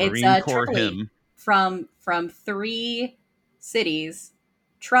 Yeah, the it's Marine Corps Tripoli hymn. from 3 cities.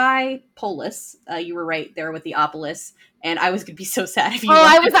 Tripolis. You were right there with the Opolis, and I was gonna be so sad if you.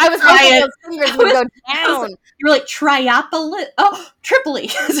 I was hoping those fingers would go down. You were like Triopolis. Oh, Tripoli.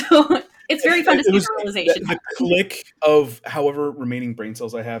 So it's very fun to see the realization. The click of however remaining brain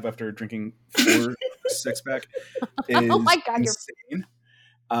cells I have after drinking 4 6-pack is Oh my God, insane.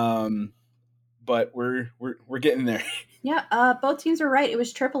 But we're getting there. Yeah, both teams were right. It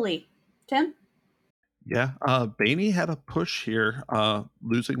was Tripoli. Tim? Yeah, Bainey had a push here,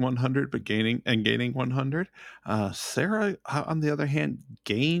 losing 100 but gaining 100. Sarah, on the other hand,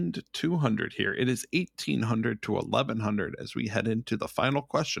 gained 200 here. It is 1,800 to 1,100 as we head into the final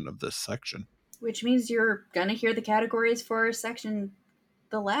question of this section. Which means you're gonna hear the categories for section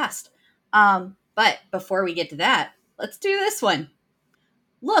the last. But before we get to that, let's do this one.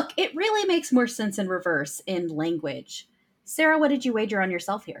 Look, it really makes more sense in reverse in language. Sarah, what did you wager on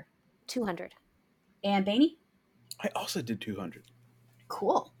yourself here? 200. And Bainey? I also did 200.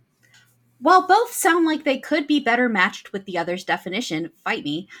 Cool. While both sound like they could be better matched with the other's definition, fight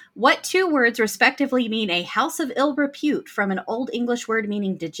me, what 2 words respectively mean a house of ill repute from an Old English word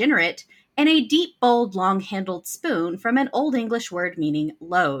meaning degenerate, and a deep, bold, long-handled spoon from an Old English word meaning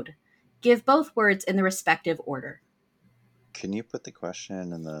load? Give both words in the respective order. Can you put the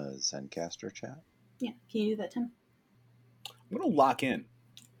question in the Zencaster chat? Yeah, can you do that, Tim? I'm going to lock in.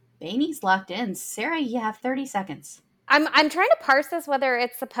 Bainey's locked in. Sarah, you have 30 seconds. I'm trying to parse this, whether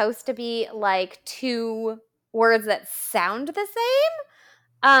it's supposed to be like 2 words that sound the same.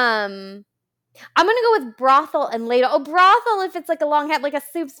 I'm gonna go with brothel and ladle. Oh, brothel if it's like a long head, like a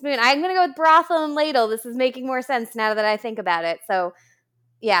soup spoon. I'm gonna go with brothel and ladle. This is making more sense now that I think about it. So,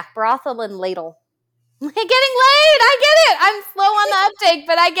 yeah, brothel and ladle. Getting laid, I get it. I'm slow on the uptake,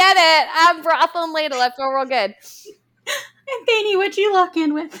 but I get it. I'm brothel and ladle. I feel real good. And Bainey, what'd you lock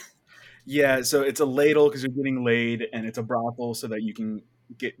in with? Yeah, so it's a ladle because you're getting laid, and it's a brothel so that you can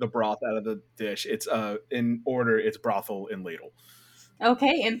get the broth out of the dish. It's in order. It's brothel and ladle.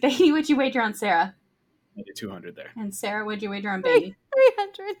 Okay, and Bainey, what'd you wager on Sarah? I did 200 there. And Sarah, what'd you wager on Bainey?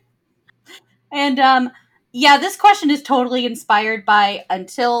 300. And yeah, this question is totally inspired by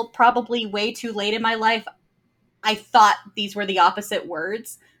until probably way too late in my life, I thought these were the opposite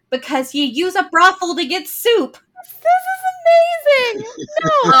words. Because you use a brothel to get soup. This is amazing.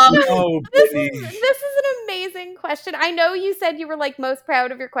 No. Oh, This Brittany. is an amazing question. I know you said you were like most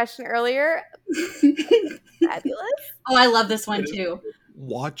proud of your question earlier. Fabulous. Oh, I love this one too.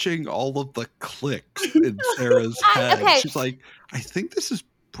 Watching all of the clicks in Sarah's head, okay. she's like, I think this is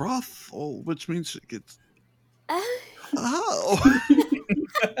brothel, which means it's oh.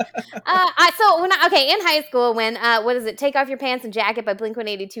 In high school when what is it, Take Off Your Pants and Jacket by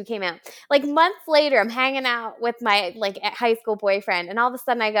Blink-182 came out, like months later I'm hanging out with my like high school boyfriend and all of a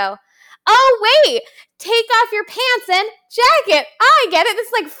sudden I go, oh wait, Take Off Your Pants and Jacket, I get it. This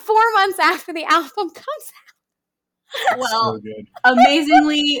is like 4 months after the album comes out. Well, So good.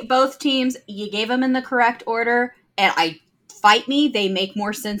 amazingly, both teams, you gave them in the correct order, and fight me, they make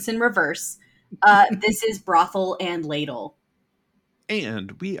more sense in reverse. This is brothel and ladle.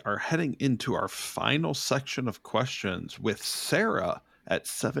 And we are heading into our final section of questions with Sarah at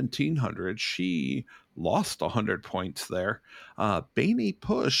 1,700. She lost 100 points there. Bainey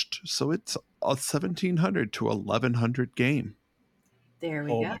pushed, so it's a 1,700 to 1,100 game. There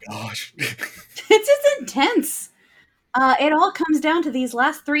we Oh go. my gosh. This is intense. It all comes down to these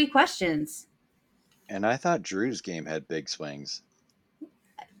last 3 questions. And I thought Drew's game had big swings.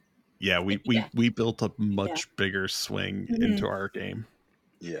 Yeah, we built a much bigger swing into our game.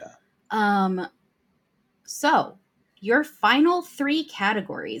 Yeah. So, your final 3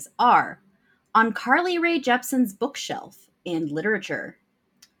 categories are on Carly Rae Jepsen's bookshelf in literature,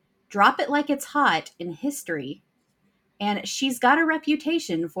 Drop It Like It's Hot in history, and She's Got a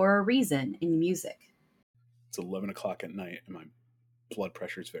Reputation for a Reason in music. It's 11 o'clock at night and my blood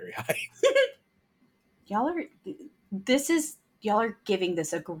pressure is very high. Y'all are giving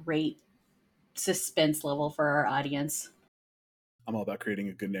this a great suspense level for our audience. I'm all about creating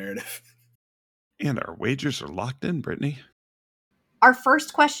a good narrative. And our wagers are locked in, Brittany. Our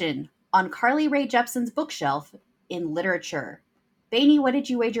first question on Carly Rae Jepsen's bookshelf in literature. Bainey, what did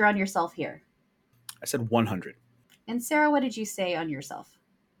you wager on yourself here? I said 100. And Sarah, what did you say on yourself?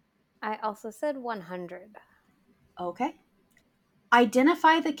 I also said 100. Okay.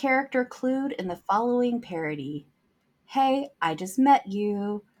 Identify the character clued in the following parody. Hey, I just met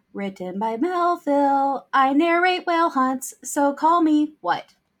you. Written by Melville. I narrate whale hunts, so call me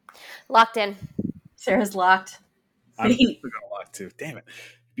what? Locked in. Sarah's locked. I'm gonna lock too. Damn it.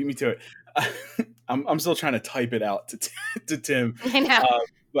 Beat me to it. I'm still trying to type it out to Tim. I know.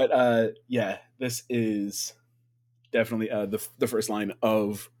 But yeah, this is definitely the first line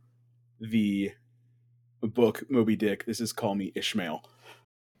of the book Moby Dick. This is Call Me Ishmael.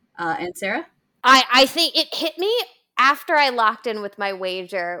 And Sarah? I think it hit me after I locked in with my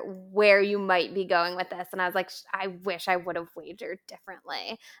wager where you might be going with this. And I was like, I wish I would have wagered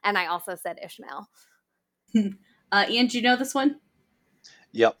differently. And I also said Ishmael. Ian, do you know this one?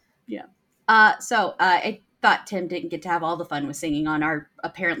 Yep. Yeah. So I thought Tim didn't get to have all the fun with singing on our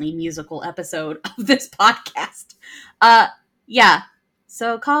apparently musical episode of this podcast. Yeah.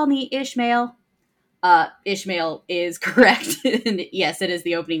 So call me Ishmael. Ishmael is correct. And yes, it is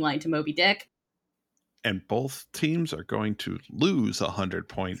the opening line to Moby Dick. And both teams are going to lose 100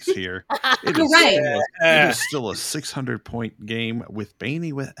 points here. It is still a 600-point game with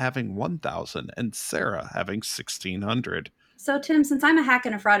Bainey having 1,000 and Sarah having 1,600. So, Tim, since I'm a hack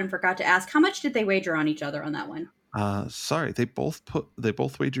and a fraud and forgot to ask, how much did they wager on each other on that one? Sorry, they both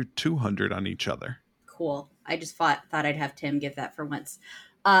wagered 200 on each other. Cool. I just thought I'd have Tim give that for once.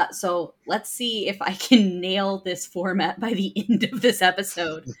 So let's see if I can nail this format by the end of this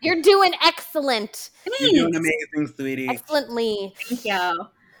episode. You're doing excellent. You're doing amazing, sweetie. Excellently. Thank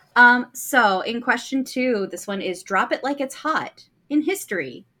you. So in question 2, this one is Drop It Like It's Hot in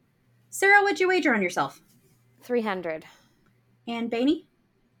history. Sarah, what'd you wager on yourself? 300. And Bainey?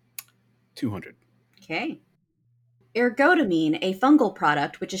 200. Okay. Ergotamine, a fungal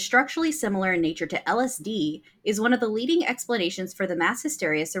product which is structurally similar in nature to LSD, is one of the leading explanations for the mass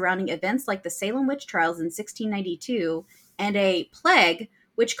hysteria surrounding events like the Salem witch trials in 1692 and a plague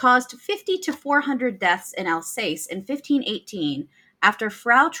which caused 50 to 400 deaths in Alsace in 1518 after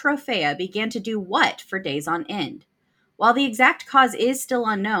Frau Trophea began to do what for days on end. While the exact cause is still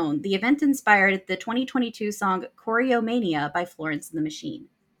unknown, the event inspired the 2022 song Choreomania by Florence and the Machine.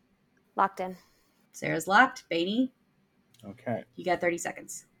 Locked in. Sarah's locked. Bainey? Okay. You got 30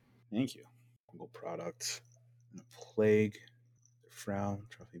 seconds. Thank you. Fungal product. And a plague. Frown.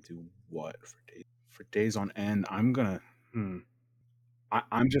 Trophy do what for days on end? I'm gonna.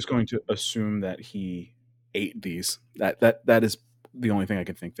 I'm just going to assume that he ate these. That is the only thing I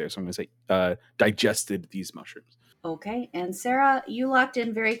can think there. So I'm gonna say digested these mushrooms. Okay. And Sarah, you locked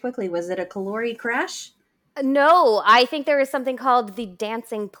in very quickly. Was it a caloric crash? No, I think there is something called the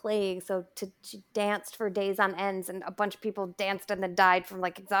dancing plague. So she danced for days on ends, and a bunch of people danced and then died from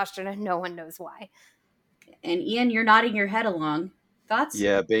like exhaustion, and no one knows why. And Ian, you're nodding your head along. Thoughts?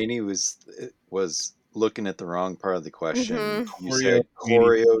 Yeah, Bainey was looking at the wrong part of the question. Mm-hmm. You Choreo said meaning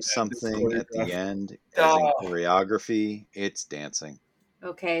choreo it's something at the choreographed. end, as in Ah. choreography. It's dancing.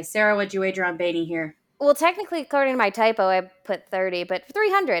 Okay, Sarah, what'd you wager on Beatty here? Well, technically, according to my typo, I put 30, but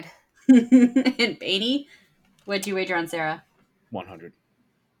 300. And Beatty, what'd you wager on Sarah? 100.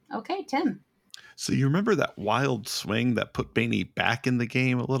 Okay, Tim. So you remember that wild swing that put Bainey back in the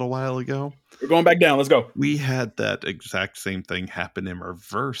game a little while ago? We're going back down. Let's go. We had that exact same thing happen in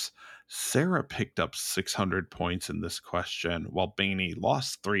reverse. Sarah picked up 600 points in this question, while Bainey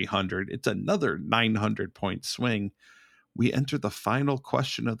lost 300. It's another 900-point swing. We enter the final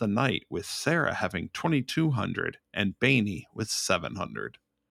question of the night with Sarah having 2,200 and Bainey with 700.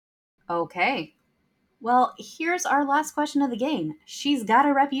 Okay. Well, here's our last question of the game. She's got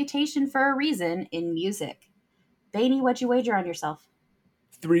a reputation for a reason in music. Beatty, what'd you wager on yourself?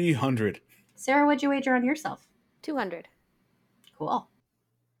 300. Sarah, what'd you wager on yourself? 200. Cool.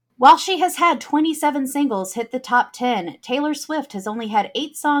 While she has had 27 singles hit the top 10, Taylor Swift has only had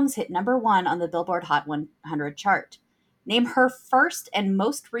 8 songs hit number 1 on the Billboard Hot 100 chart. Name her first and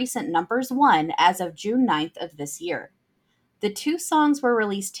most recent numbers 1 as of June 9th of this year. The 2 songs were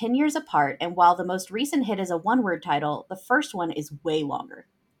released 10 years apart, and while the most recent hit is a one-word title, the first one is way longer.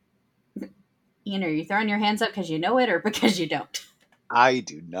 Ian, are you throwing your hands up because you know it or because you don't? I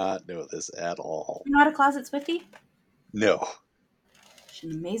do not know this at all. You're not a closet Swiftie? No.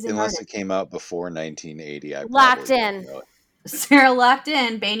 She's an amazing Unless artist. it came out before 1980, I Locked probably in. don't know it. Sarah locked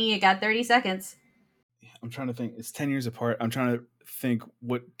in. Bainey, you got 30 seconds. I'm trying to think. It's 10 years apart. I'm trying to think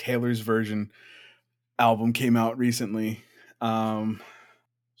what Taylor's version album came out recently.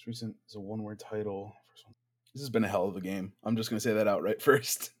 It's recent. It's a one-word title. This has been a hell of a game. I'm just going to say that out right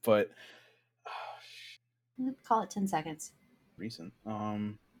first. But Call it 10 seconds. recent.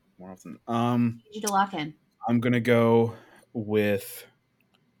 More often. Need you to lock in. I'm going to go with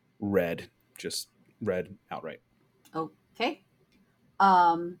Red. Just Red outright. Okay.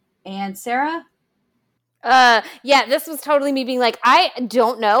 And Sarah? Yeah, this was totally me being like, I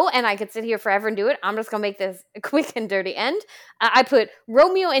don't know, and I could sit here forever and do it. I'm just gonna make this a quick and dirty end. I put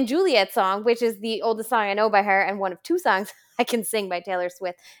Romeo and Juliet song, which is the oldest song I know by her, and one of 2 songs I can sing by Taylor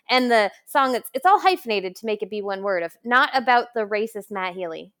Swift. And the song it's all hyphenated to make it be one word of not about the racist Matt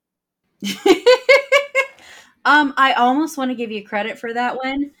Healy. I almost want to give you credit for that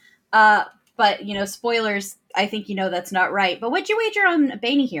one. But spoilers, I think that's not right. But what'd you wager on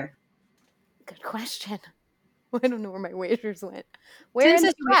Bainey here? Good question. I don't know where my wagers went. Where Tim in the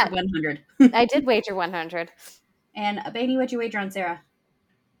says you wagered chat? 100. I did wager 100. And Bainey, what'd you wager on Sarah?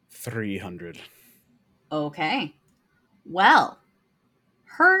 300. Okay. Well,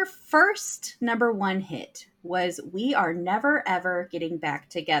 her first number 1 hit was We Are Never Ever Getting Back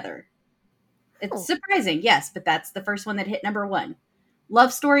Together. It's surprising, yes, but that's the first one that hit number 1.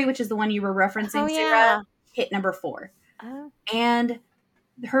 Love Story, which is the one you were referencing, Sarah, hit number 4. And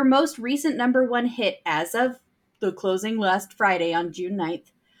her most recent number 1 hit as of the closing last Friday on June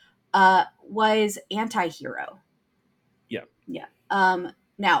 9th was Anti-Hero. Yeah. Yeah.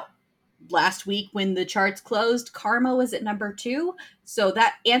 Now, last week when the charts closed, Karma was at number 2, so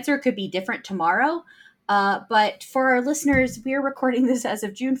that answer could be different tomorrow. But for our listeners, we're recording this as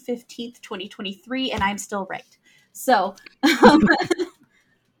of June 15th, 2023, and I'm still right. So,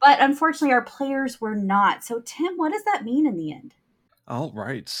 but unfortunately, our players were not. So, Tim, what does that mean in the end? All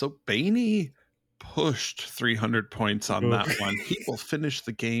right. So Bainey pushed 300 points on that one. He will finish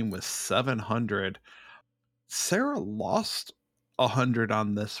the game with 700. Sarah lost 100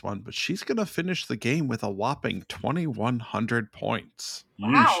 on this one, but she's going to finish the game with a whopping 2,100 points.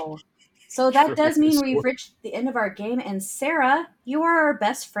 Wow. So that does mean we've reached the end of our game. And Sarah, you are our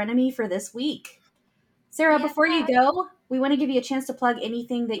best frenemy for this week. Sarah, before you go, we want to give you a chance to plug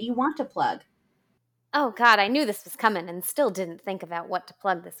anything that you want to plug. Oh, God, I knew this was coming and still didn't think about what to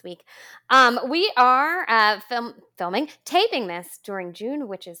plug this week. We are taping this during June,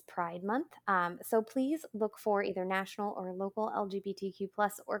 which is Pride Month. So please look for either national or local LGBTQ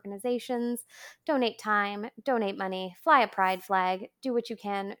plus organizations. Donate time, donate money, fly a pride flag, do what you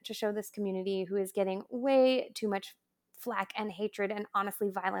can to show this community who is getting way too much flack and hatred and honestly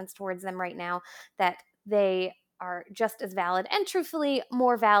violence towards them right now that they are just as valid and truthfully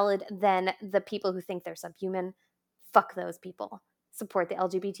more valid than the people who think they're subhuman. Fuck those people. Support the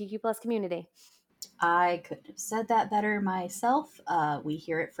LGBTQ plus community. I couldn't have said that better myself. We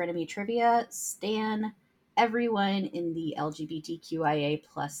here at Frenemy Trivia stan everyone in the LGBTQIA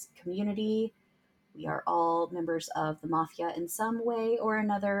plus community. We are all members of the Mafia in some way or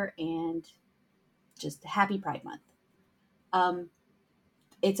another, and just happy Pride Month.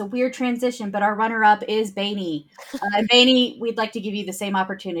 It's a weird transition, but our runner-up is Bainey. Bainey, we'd like to give you the same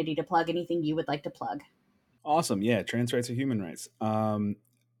opportunity to plug anything you would like to plug. Awesome. Yeah, trans rights are human rights. And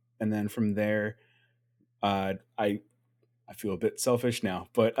then from there, I feel a bit selfish now,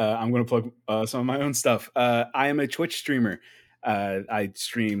 but I'm going to plug some of my own stuff. I am a Twitch streamer. I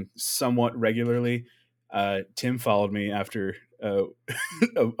stream somewhat regularly. Tim followed me after a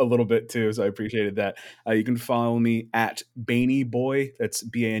little bit too, so I appreciated that. You can follow me at Bainey Boy. That's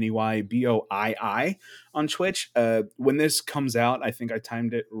BANEYBOII on Twitch. When this comes out, I think I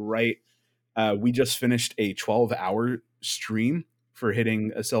timed it right. We just finished a 12-hour stream for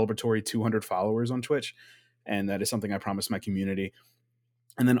hitting a celebratory 200 followers on Twitch. And that is something I promised my community.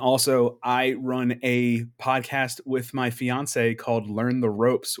 And then also, I run a podcast with my fiance called Learn the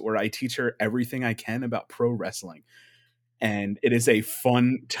Ropes, where I teach her everything I can about pro wrestling. And it is a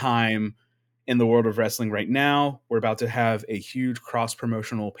fun time in the world of wrestling right now. We're about to have a huge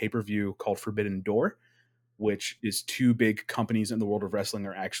cross-promotional pay-per-view called Forbidden Door, which is two big companies in the world of wrestling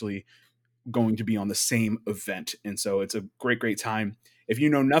are actually going to be on the same event. And so it's a great time. If you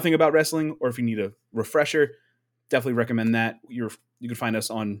know nothing about wrestling or if you need a refresher, definitely recommend that. You can find us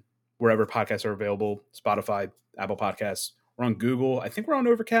on wherever podcasts are available, Spotify, Apple Podcasts. We're on Google. I think we're on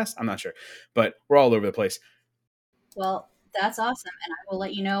Overcast. I'm not sure, but we're all over the place. Well, that's awesome. And I will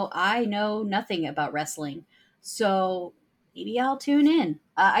let you know, I know nothing about wrestling. So maybe I'll tune in.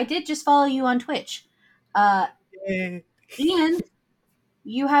 I did just follow you on Twitch. And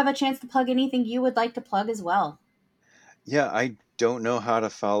you have a chance to plug anything you would like to plug as well. Yeah, I don't know how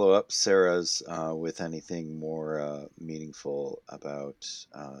to follow up Sarah's with anything more meaningful about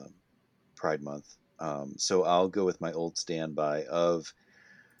Pride Month. So I'll go with my old standby of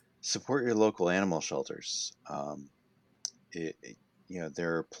support your local animal shelters.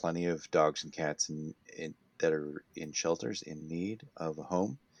 There are plenty of dogs and cats that are in shelters in need of a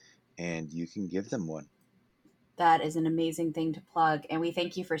home, and you can give them one. That is an amazing thing to plug. And we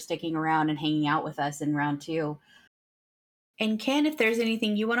thank you for sticking around and hanging out with us in round 2. And Ken, if there's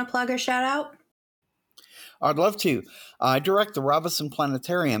anything you want to plug or shout out? I'd love to. I direct the Robinson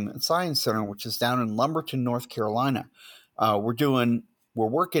Planetarium and Science Center, which is down in Lumberton, North Carolina. We're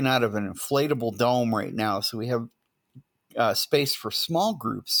working out of an inflatable dome right now, so we have space for small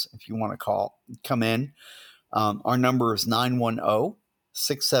groups, if you want to come in. Our number is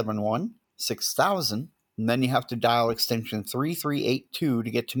 910-671-6000, and then you have to dial extension 3382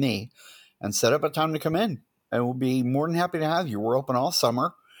 to get to me and set up a time to come in. And we'll be more than happy to have you. We're open all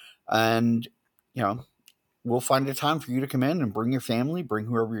summer, and we'll find a time for you to come in and bring your family, bring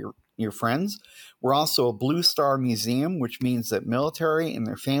whoever your friends. We're also a Blue Star Museum, which means that military and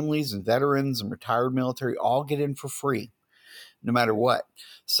their families and veterans and retired military all get in for free, no matter what.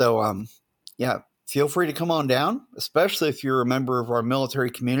 So, feel free to come on down, especially if you're a member of our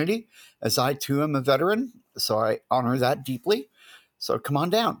military community, as I, too, am a veteran, so I honor that deeply. So come on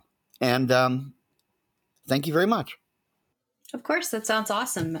down. And thank you very much. Of course, that sounds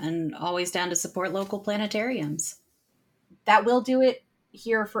awesome, and always down to support local planetariums. That will do it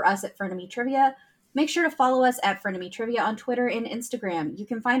here for us at Frenemy Trivia. Make sure to follow us at Frenemy Trivia on Twitter and Instagram. You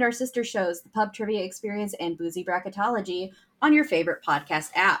can find our sister shows, The Pub Trivia Experience and Boozy Bracketology, on your favorite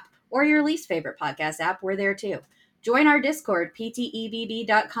podcast app, or your least favorite podcast app. We're there too. Join our Discord,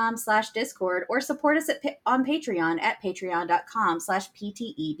 ptebb.com/Discord, or support us on Patreon at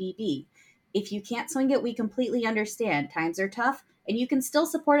patreon.com/ptebb. If you can't swing it, we completely understand. Times are tough, and you can still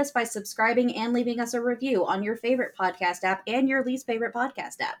support us by subscribing and leaving us a review on your favorite podcast app and your least favorite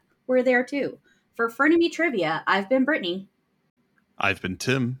podcast app. We're there too. For Frenemy Trivia, I've been Brittany. I've been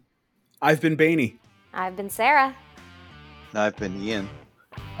Tim. I've been Bainey. I've been Sarah. And I've been Ian.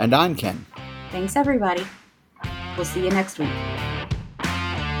 And I'm Ken. Thanks, everybody. We'll see you next week.